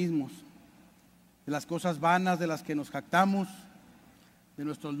nosotros mismos, de las cosas vanas de las que nos jactamos, de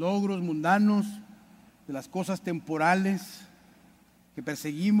nuestros logros mundanos, de las cosas temporales que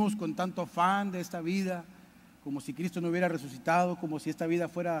perseguimos con tanto afán de esta vida, como si Cristo no hubiera resucitado, como si esta vida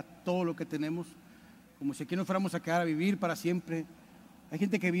fuera todo lo que tenemos, como si aquí nos fuéramos a quedar a vivir para siempre. Hay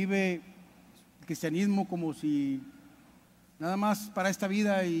gente que vive el cristianismo como si nada más para esta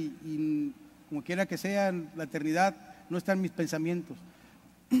vida y como quiera que sea, la eternidad no está en mis pensamientos.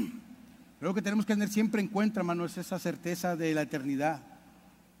 Pero lo que tenemos que tener siempre en cuenta, hermano, es esa certeza de la eternidad,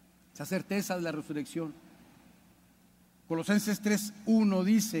 esa certeza de la resurrección. Colosenses 3:1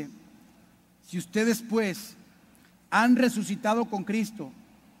 dice, si ustedes pues han resucitado con Cristo,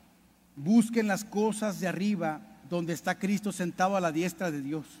 busquen las cosas de arriba, donde está Cristo sentado a la diestra de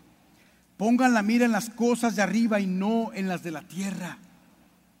Dios. Pongan la mira en las cosas de arriba y no en las de la tierra.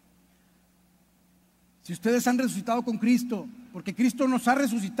 Si ustedes han resucitado con Cristo, porque Cristo nos ha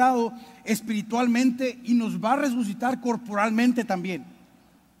resucitado espiritualmente y nos va a resucitar corporalmente también.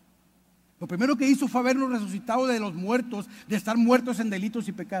 Lo primero que hizo fue habernos resucitado de los muertos, de estar muertos en delitos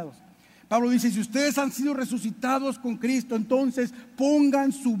y pecados. Pablo dice, si ustedes han sido resucitados con Cristo, entonces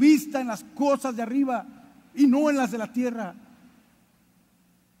pongan su vista en las cosas de arriba y no en las de la tierra.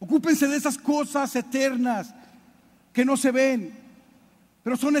 Ocúpense de esas cosas eternas que no se ven,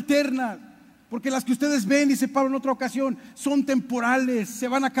 pero son eternas. Porque las que ustedes ven, dice Pablo en otra ocasión, son temporales, se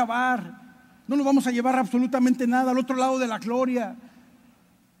van a acabar. No nos vamos a llevar absolutamente nada al otro lado de la gloria.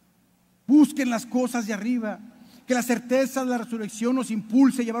 Busquen las cosas de arriba. Que la certeza de la resurrección nos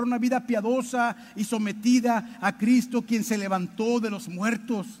impulse a llevar una vida piadosa y sometida a Cristo, quien se levantó de los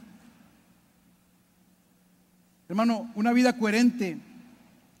muertos. Hermano, una vida coherente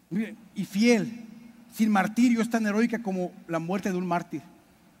y fiel sin martirio es tan heroica como la muerte de un mártir.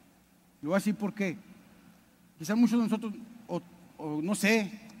 Le voy a decir por qué. Quizás muchos de nosotros, o no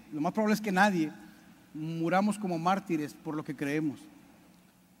sé, lo más probable es que nadie muramos como mártires por lo que creemos.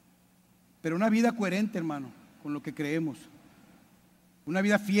 Pero una vida coherente, hermano, con lo que creemos, una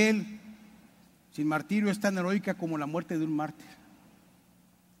vida fiel, sin martirio, es tan heroica como la muerte de un mártir.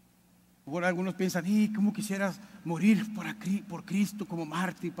 Ahora algunos piensan, ¿cómo quisieras morir por Cristo como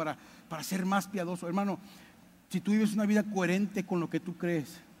mártir para ser más piadoso? Hermano, si tú vives una vida coherente con lo que tú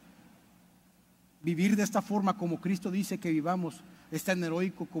crees, vivir de esta forma como Cristo dice que vivamos, es tan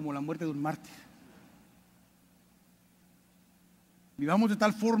heroico como la muerte de un mártir. Vivamos de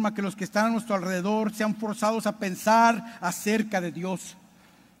tal forma que los que están a nuestro alrededor sean forzados a pensar acerca de Dios.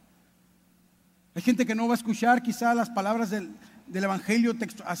 Hay gente que no va a escuchar quizá las palabras del Evangelio,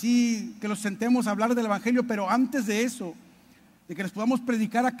 así que los sentemos a hablar del Evangelio, pero antes de eso, de que les podamos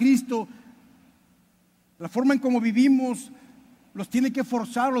predicar a Cristo, la forma en cómo vivimos los tiene que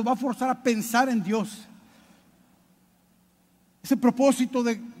forzar, los va a forzar a pensar en Dios. Ese propósito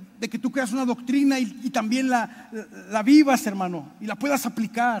de que tú creas una doctrina y también la vivas, hermano, y la puedas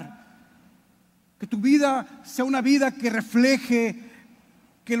aplicar. Que tu vida sea una vida que refleje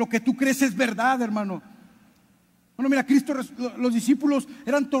que lo que tú crees es verdad, hermano. Bueno, mira, Cristo, los discípulos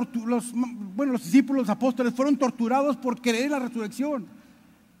los discípulos, los apóstoles fueron torturados por creer en la resurrección.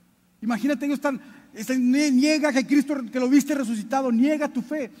 Imagínate, ellos niega que Cristo, que lo viste resucitado, niega tu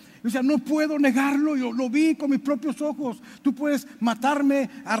fe. O sea, no puedo negarlo, yo lo vi con mis propios ojos. Tú puedes matarme,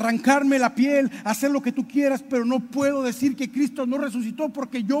 arrancarme la piel, hacer lo que tú quieras, pero no puedo decir que Cristo no resucitó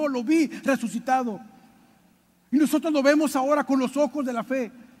porque yo lo vi resucitado. Y nosotros lo vemos ahora con los ojos de la fe.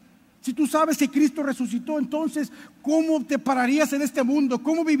 Si tú sabes que Cristo resucitó, entonces, ¿cómo te pararías en este mundo?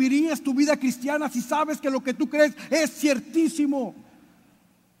 ¿Cómo vivirías tu vida cristiana si sabes que lo que tú crees es ciertísimo?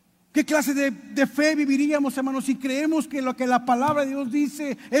 ¿Qué clase de fe viviríamos, hermanos, si creemos que lo que la palabra de Dios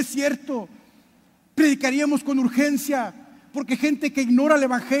dice es cierto? Predicaríamos con urgencia, porque gente que ignora el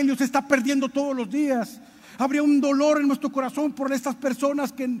Evangelio se está perdiendo todos los días. Habría un dolor en nuestro corazón por estas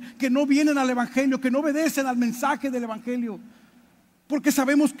personas que no vienen al Evangelio, que no obedecen al mensaje del Evangelio, porque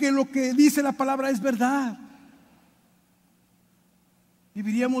sabemos que lo que dice la palabra es verdad.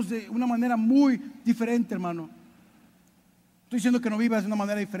 Viviríamos de una manera muy diferente, hermano. Estoy diciendo que no vivas de una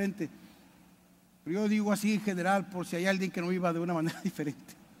manera diferente, pero yo digo así en general por si hay alguien que no viva de una manera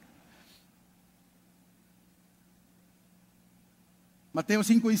diferente. Mateo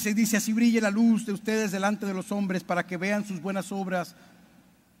 5:16 dice: así brille la luz de ustedes delante de los hombres, para que vean sus buenas obras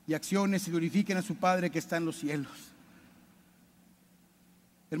y acciones y glorifiquen a su Padre que está en los cielos.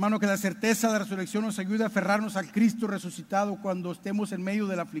 Hermano, que la certeza de la resurrección nos ayude a aferrarnos al Cristo resucitado cuando estemos en medio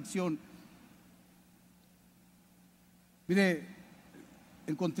de la aflicción. Mire,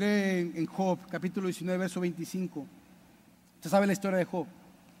 encontré en Job, capítulo 19, verso 25. Usted sabe la historia de Job.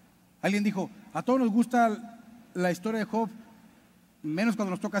 Alguien dijo: a todos nos gusta la historia de Job, menos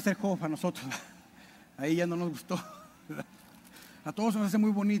cuando nos toca hacer Job a nosotros. Ahí ya no nos gustó. A todos nos hace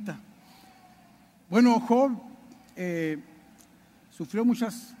muy bonita. Bueno, Job sufrió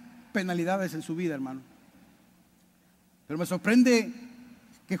muchas penalidades en su vida, hermano. Pero me sorprende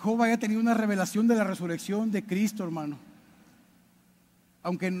que Job haya tenido una revelación de la resurrección de Cristo, hermano.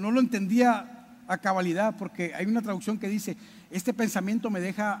 Aunque no lo entendía a cabalidad, porque hay una traducción que dice: este pensamiento me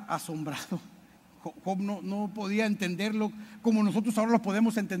deja asombrado. Job no podía entenderlo como nosotros ahora lo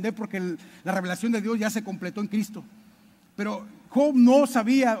podemos entender, porque la revelación de Dios ya se completó en Cristo. Pero Job no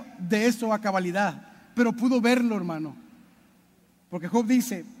sabía de eso a cabalidad, pero pudo verlo, hermano. Porque Job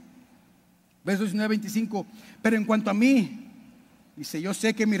dice, verso 19-25: pero en cuanto a mí, dice, yo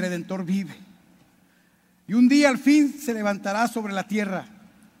sé que mi Redentor vive, y un día al fin se levantará sobre la tierra.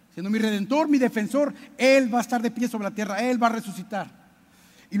 Siendo mi Redentor, mi defensor, Él va a estar de pie sobre la tierra, Él va a resucitar.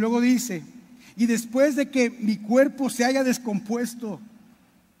 Y luego dice: y después de que mi cuerpo se haya descompuesto,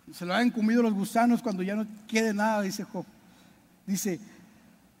 se lo hayan comido los gusanos, cuando ya no quede nada, dice Job. Dice,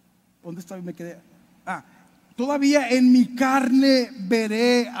 ¿dónde estaba? Me quedé. Todavía en mi carne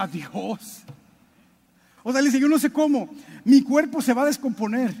veré a Dios. O sea, le dice, yo no sé cómo, mi cuerpo se va a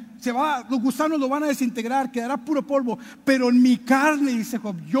descomponer, los gusanos lo van a desintegrar, quedará puro polvo, pero en mi carne, dice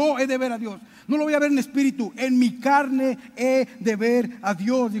Job, yo he de ver a Dios. No lo voy a ver en espíritu, en mi carne he de ver a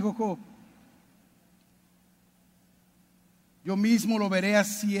Dios, dijo Job. Yo mismo lo veré,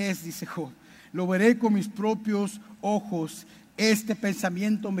 así es, dice Job. Lo veré con mis propios ojos. Este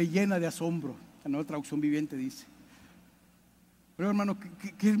pensamiento me llena de asombro. La Nueva Traducción Viviente dice. Pero hermano,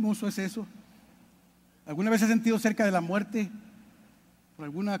 qué hermoso es eso. ¿Alguna vez has sentido cerca de la muerte por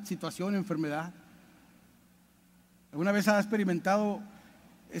alguna situación, enfermedad? ¿Alguna vez has experimentado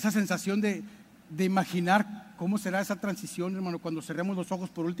esa sensación de de imaginar cómo será esa transición, hermano, cuando cerremos los ojos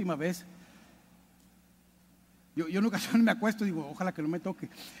por última vez. Yo en ocasiones me acuesto y digo, ojalá que no me toque,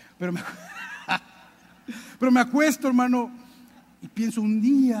 pero me acuesto, hermano, y pienso, un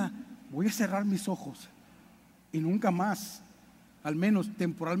día voy a cerrar mis ojos y nunca más, al menos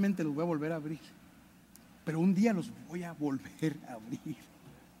temporalmente, los voy a volver a abrir, pero un día los voy a volver a abrir.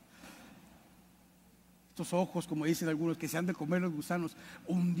 Estos ojos, como dicen algunos, que se han de comer los gusanos,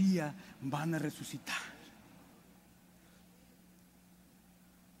 un día van a resucitar.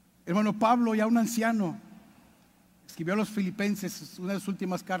 Hermano Pablo, ya un anciano, escribió a los Filipenses, una de sus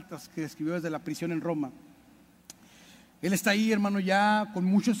últimas cartas que escribió desde la prisión en Roma. Él está ahí, hermano, ya con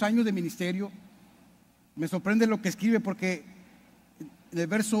muchos años de ministerio. Me sorprende lo que escribe, porque en el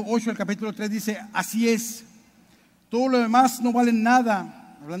verso 8 del capítulo 3 dice: así es, todo lo demás no vale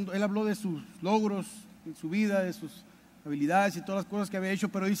nada. Él habló de sus logros, de su vida, de sus habilidades y todas las cosas que había hecho,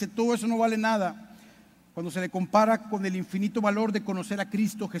 pero dice, todo eso no vale nada cuando se le compara con el infinito valor de conocer a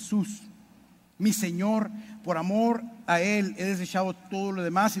Cristo Jesús, mi Señor. Por amor a Él he desechado todo lo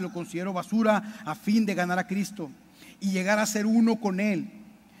demás y lo considero basura a fin de ganar a Cristo y llegar a ser uno con Él.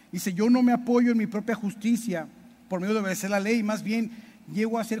 Dice, yo no me apoyo en mi propia justicia por medio de obedecer la ley, más bien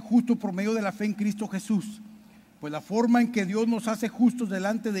llego a ser justo por medio de la fe en Cristo Jesús, pues la forma en que Dios nos hace justos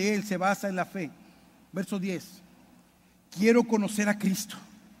delante de Él se basa en la fe. Verso 10, quiero conocer a Cristo.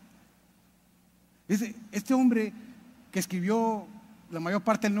 Este hombre que escribió la mayor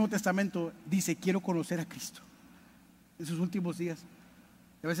parte del Nuevo Testamento dice, quiero conocer a Cristo en sus últimos días.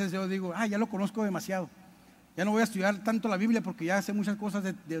 Y a veces yo digo, ya lo conozco demasiado, ya no voy a estudiar tanto la Biblia porque ya sé muchas cosas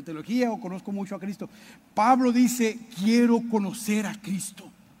de teología o conozco mucho a Cristo. Pablo dice, quiero conocer a Cristo.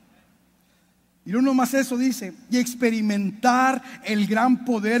 Y no nomás eso, dice, y experimentar el gran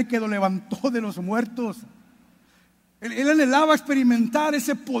poder que lo levantó de los muertos. Él anhelaba experimentar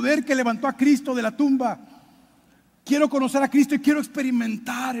ese poder que levantó a Cristo de la tumba. Quiero conocer a Cristo y quiero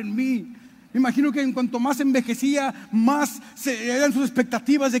experimentar en mí. Me imagino que en cuanto más envejecía, más eran sus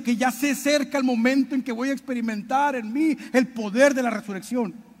expectativas de que ya se acerca el momento en que voy a experimentar en mí el poder de la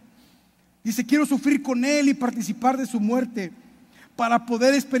resurrección. Dice, quiero sufrir con Él y participar de su muerte, para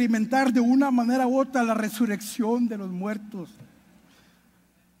poder experimentar de una manera u otra la resurrección de los muertos.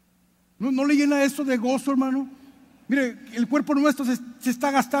 ¿No le llena eso de gozo, hermano? Mire, el cuerpo nuestro se está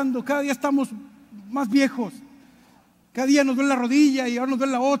gastando, cada día estamos más viejos. Cada día nos duele la rodilla y ahora nos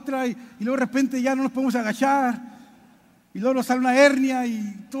duele la otra y luego de repente ya no nos podemos agachar y luego nos sale una hernia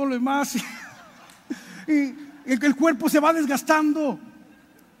y todo lo demás. Y el cuerpo se va desgastando.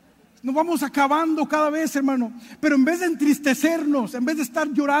 Nos vamos acabando cada vez, hermano. Pero en vez de entristecernos, en vez de estar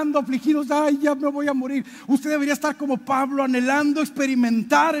llorando, afligidos, ya me voy a morir, usted debería estar como Pablo, anhelando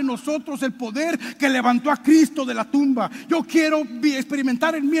experimentar en nosotros el poder que levantó a Cristo de la tumba. Yo quiero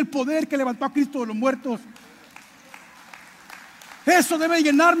experimentar en mí el poder que levantó a Cristo de los muertos. Eso debe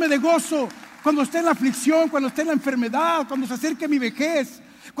llenarme de gozo cuando esté en la aflicción, cuando esté en la enfermedad, cuando se acerque mi vejez,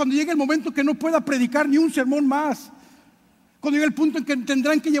 cuando llegue el momento que no pueda predicar ni un sermón más, cuando llegue el punto en que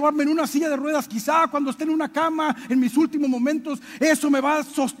tendrán que llevarme en una silla de ruedas, quizá cuando esté en una cama en mis últimos momentos. Eso me va a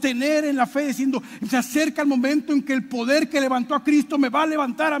sostener en la fe, diciendo, se acerca el momento en que el poder que levantó a Cristo me va a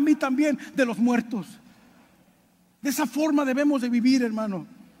levantar a mí también de los muertos. De esa forma debemos de vivir, hermano.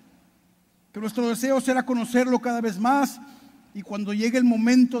 Que nuestro deseo será conocerlo cada vez más, y cuando llegue el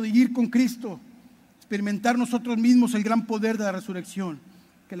momento de ir con Cristo, experimentar nosotros mismos el gran poder de la resurrección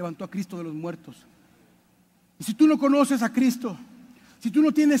que levantó a Cristo de los muertos. Y si tú no conoces a Cristo, si tú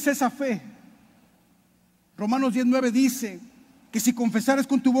no tienes esa fe, Romanos 10:9 dice que si confesares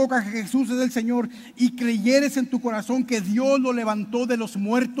con tu boca que Jesús es el Señor y creyeres en tu corazón que Dios lo levantó de los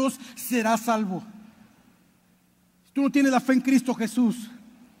muertos, serás salvo. Si tú no tienes la fe en Cristo Jesús,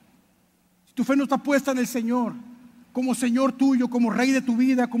 si tu fe no está puesta en el Señor como Señor tuyo, como Rey de tu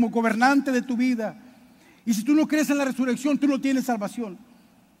vida, como gobernante de tu vida, y si tú no crees en la resurrección, tú no tienes salvación.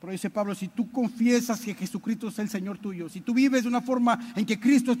 Pero dice Pablo, si tú confiesas que Jesucristo es el Señor tuyo, si tú vives de una forma en que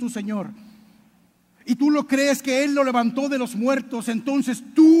Cristo es tu Señor, y tú lo crees que Él lo levantó de los muertos, entonces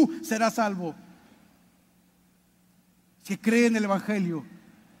tú serás salvo. Si cree en el Evangelio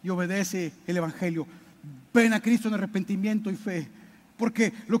y obedece el Evangelio, ven a Cristo en arrepentimiento y fe,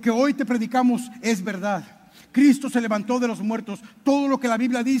 porque lo que hoy te predicamos es verdad. Cristo se levantó de los muertos. Todo lo que la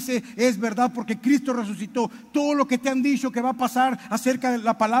Biblia dice es verdad, porque Cristo resucitó. Todo lo que te han dicho que va a pasar acerca de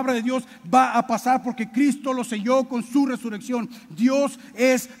la palabra de Dios va a pasar, porque Cristo lo selló con su resurrección. Dios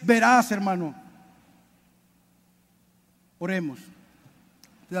es veraz, hermano. Oremos.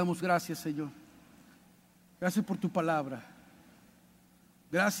 Te damos gracias, Señor. Gracias por tu palabra.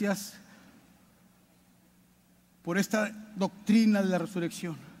 Gracias por esta doctrina de la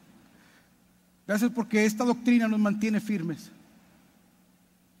resurrección. Gracias porque esta doctrina nos mantiene firmes.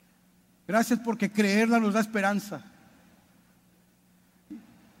 Gracias porque creerla nos da esperanza.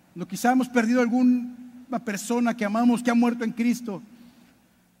 No, quizá hemos perdido alguna persona que amamos, que ha muerto en Cristo.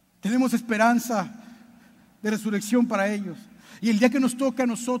 Tenemos esperanza de resurrección para ellos. Y el día que nos toca a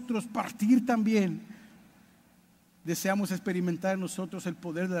nosotros partir también, deseamos experimentar en nosotros el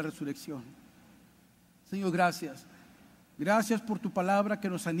poder de la resurrección. Señor, gracias. Gracias por tu palabra que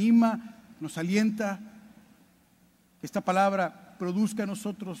nos anima, nos alienta. Que esta palabra produzca en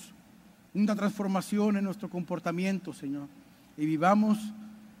nosotros una transformación en nuestro comportamiento, Señor. Y vivamos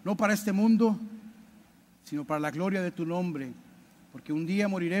no para este mundo, sino para la gloria de tu nombre. Porque un día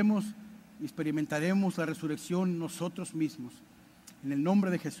moriremos y experimentaremos la resurrección nosotros mismos. En el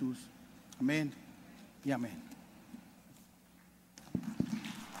nombre de Jesús. Amén y amén.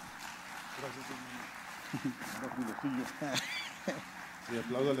 Gracias, hermano.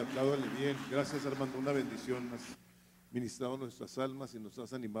 Apláudale bien. Gracias, Armando. Una bendición. Has ministrado nuestras almas y nos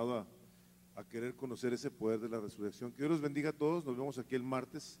has animado a querer conocer ese poder de la resurrección. Que Dios los bendiga a todos. Nos vemos aquí el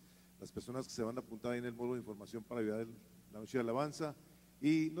martes. Las personas que se van a apuntar ahí en el módulo de información para la noche de alabanza.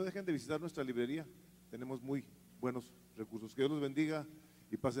 Y no dejen de visitar nuestra librería. Tenemos muy buenos recursos. Que Dios los bendiga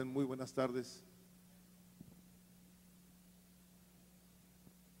y pasen muy buenas tardes.